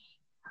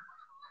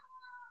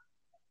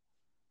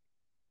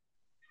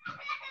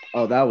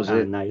 Oh, that was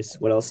it. Nice.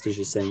 What else did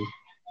you sing?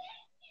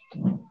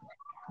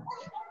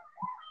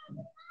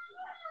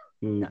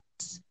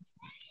 Nice.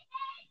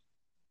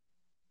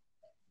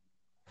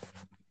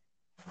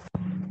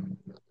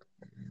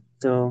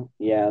 So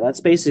yeah, that's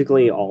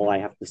basically all I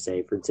have to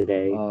say for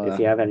today. If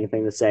you have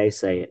anything to say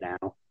it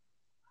now.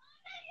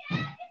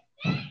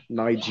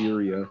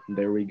 Nigeria.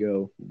 There we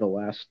go. The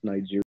last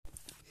Nigeria.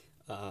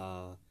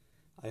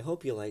 I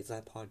hope you liked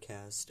that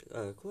podcast.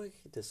 A quick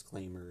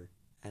disclaimer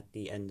at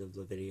the end of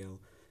the video.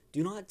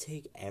 Do not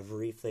take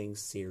everything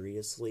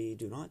seriously.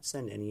 Do not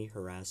send any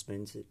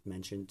harassment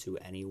mentioned to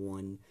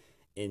anyone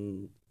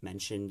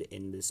mentioned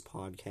in this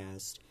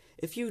podcast.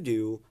 If you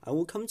do, I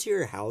will come to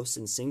your house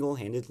and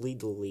single-handedly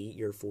delete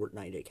your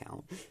Fortnite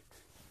account.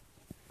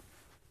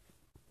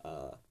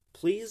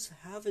 Please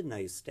have a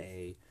nice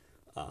day.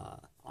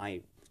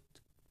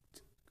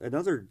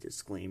 Another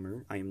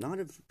disclaimer, I am not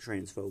a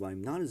transphobe, I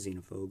am not a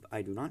xenophobe,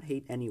 I do not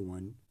hate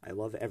anyone, I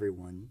love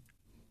everyone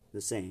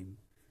the same.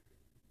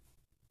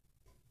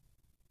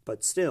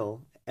 But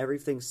still,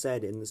 everything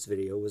said in this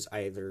video was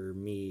either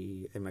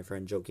me and my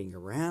friend joking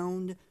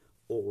around,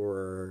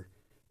 or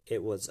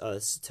it was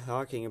us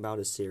talking about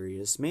a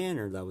serious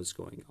matter that was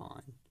going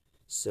on.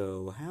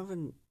 So have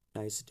a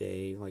nice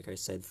day, like I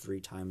said 3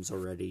 times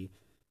already,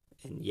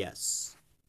 and yes,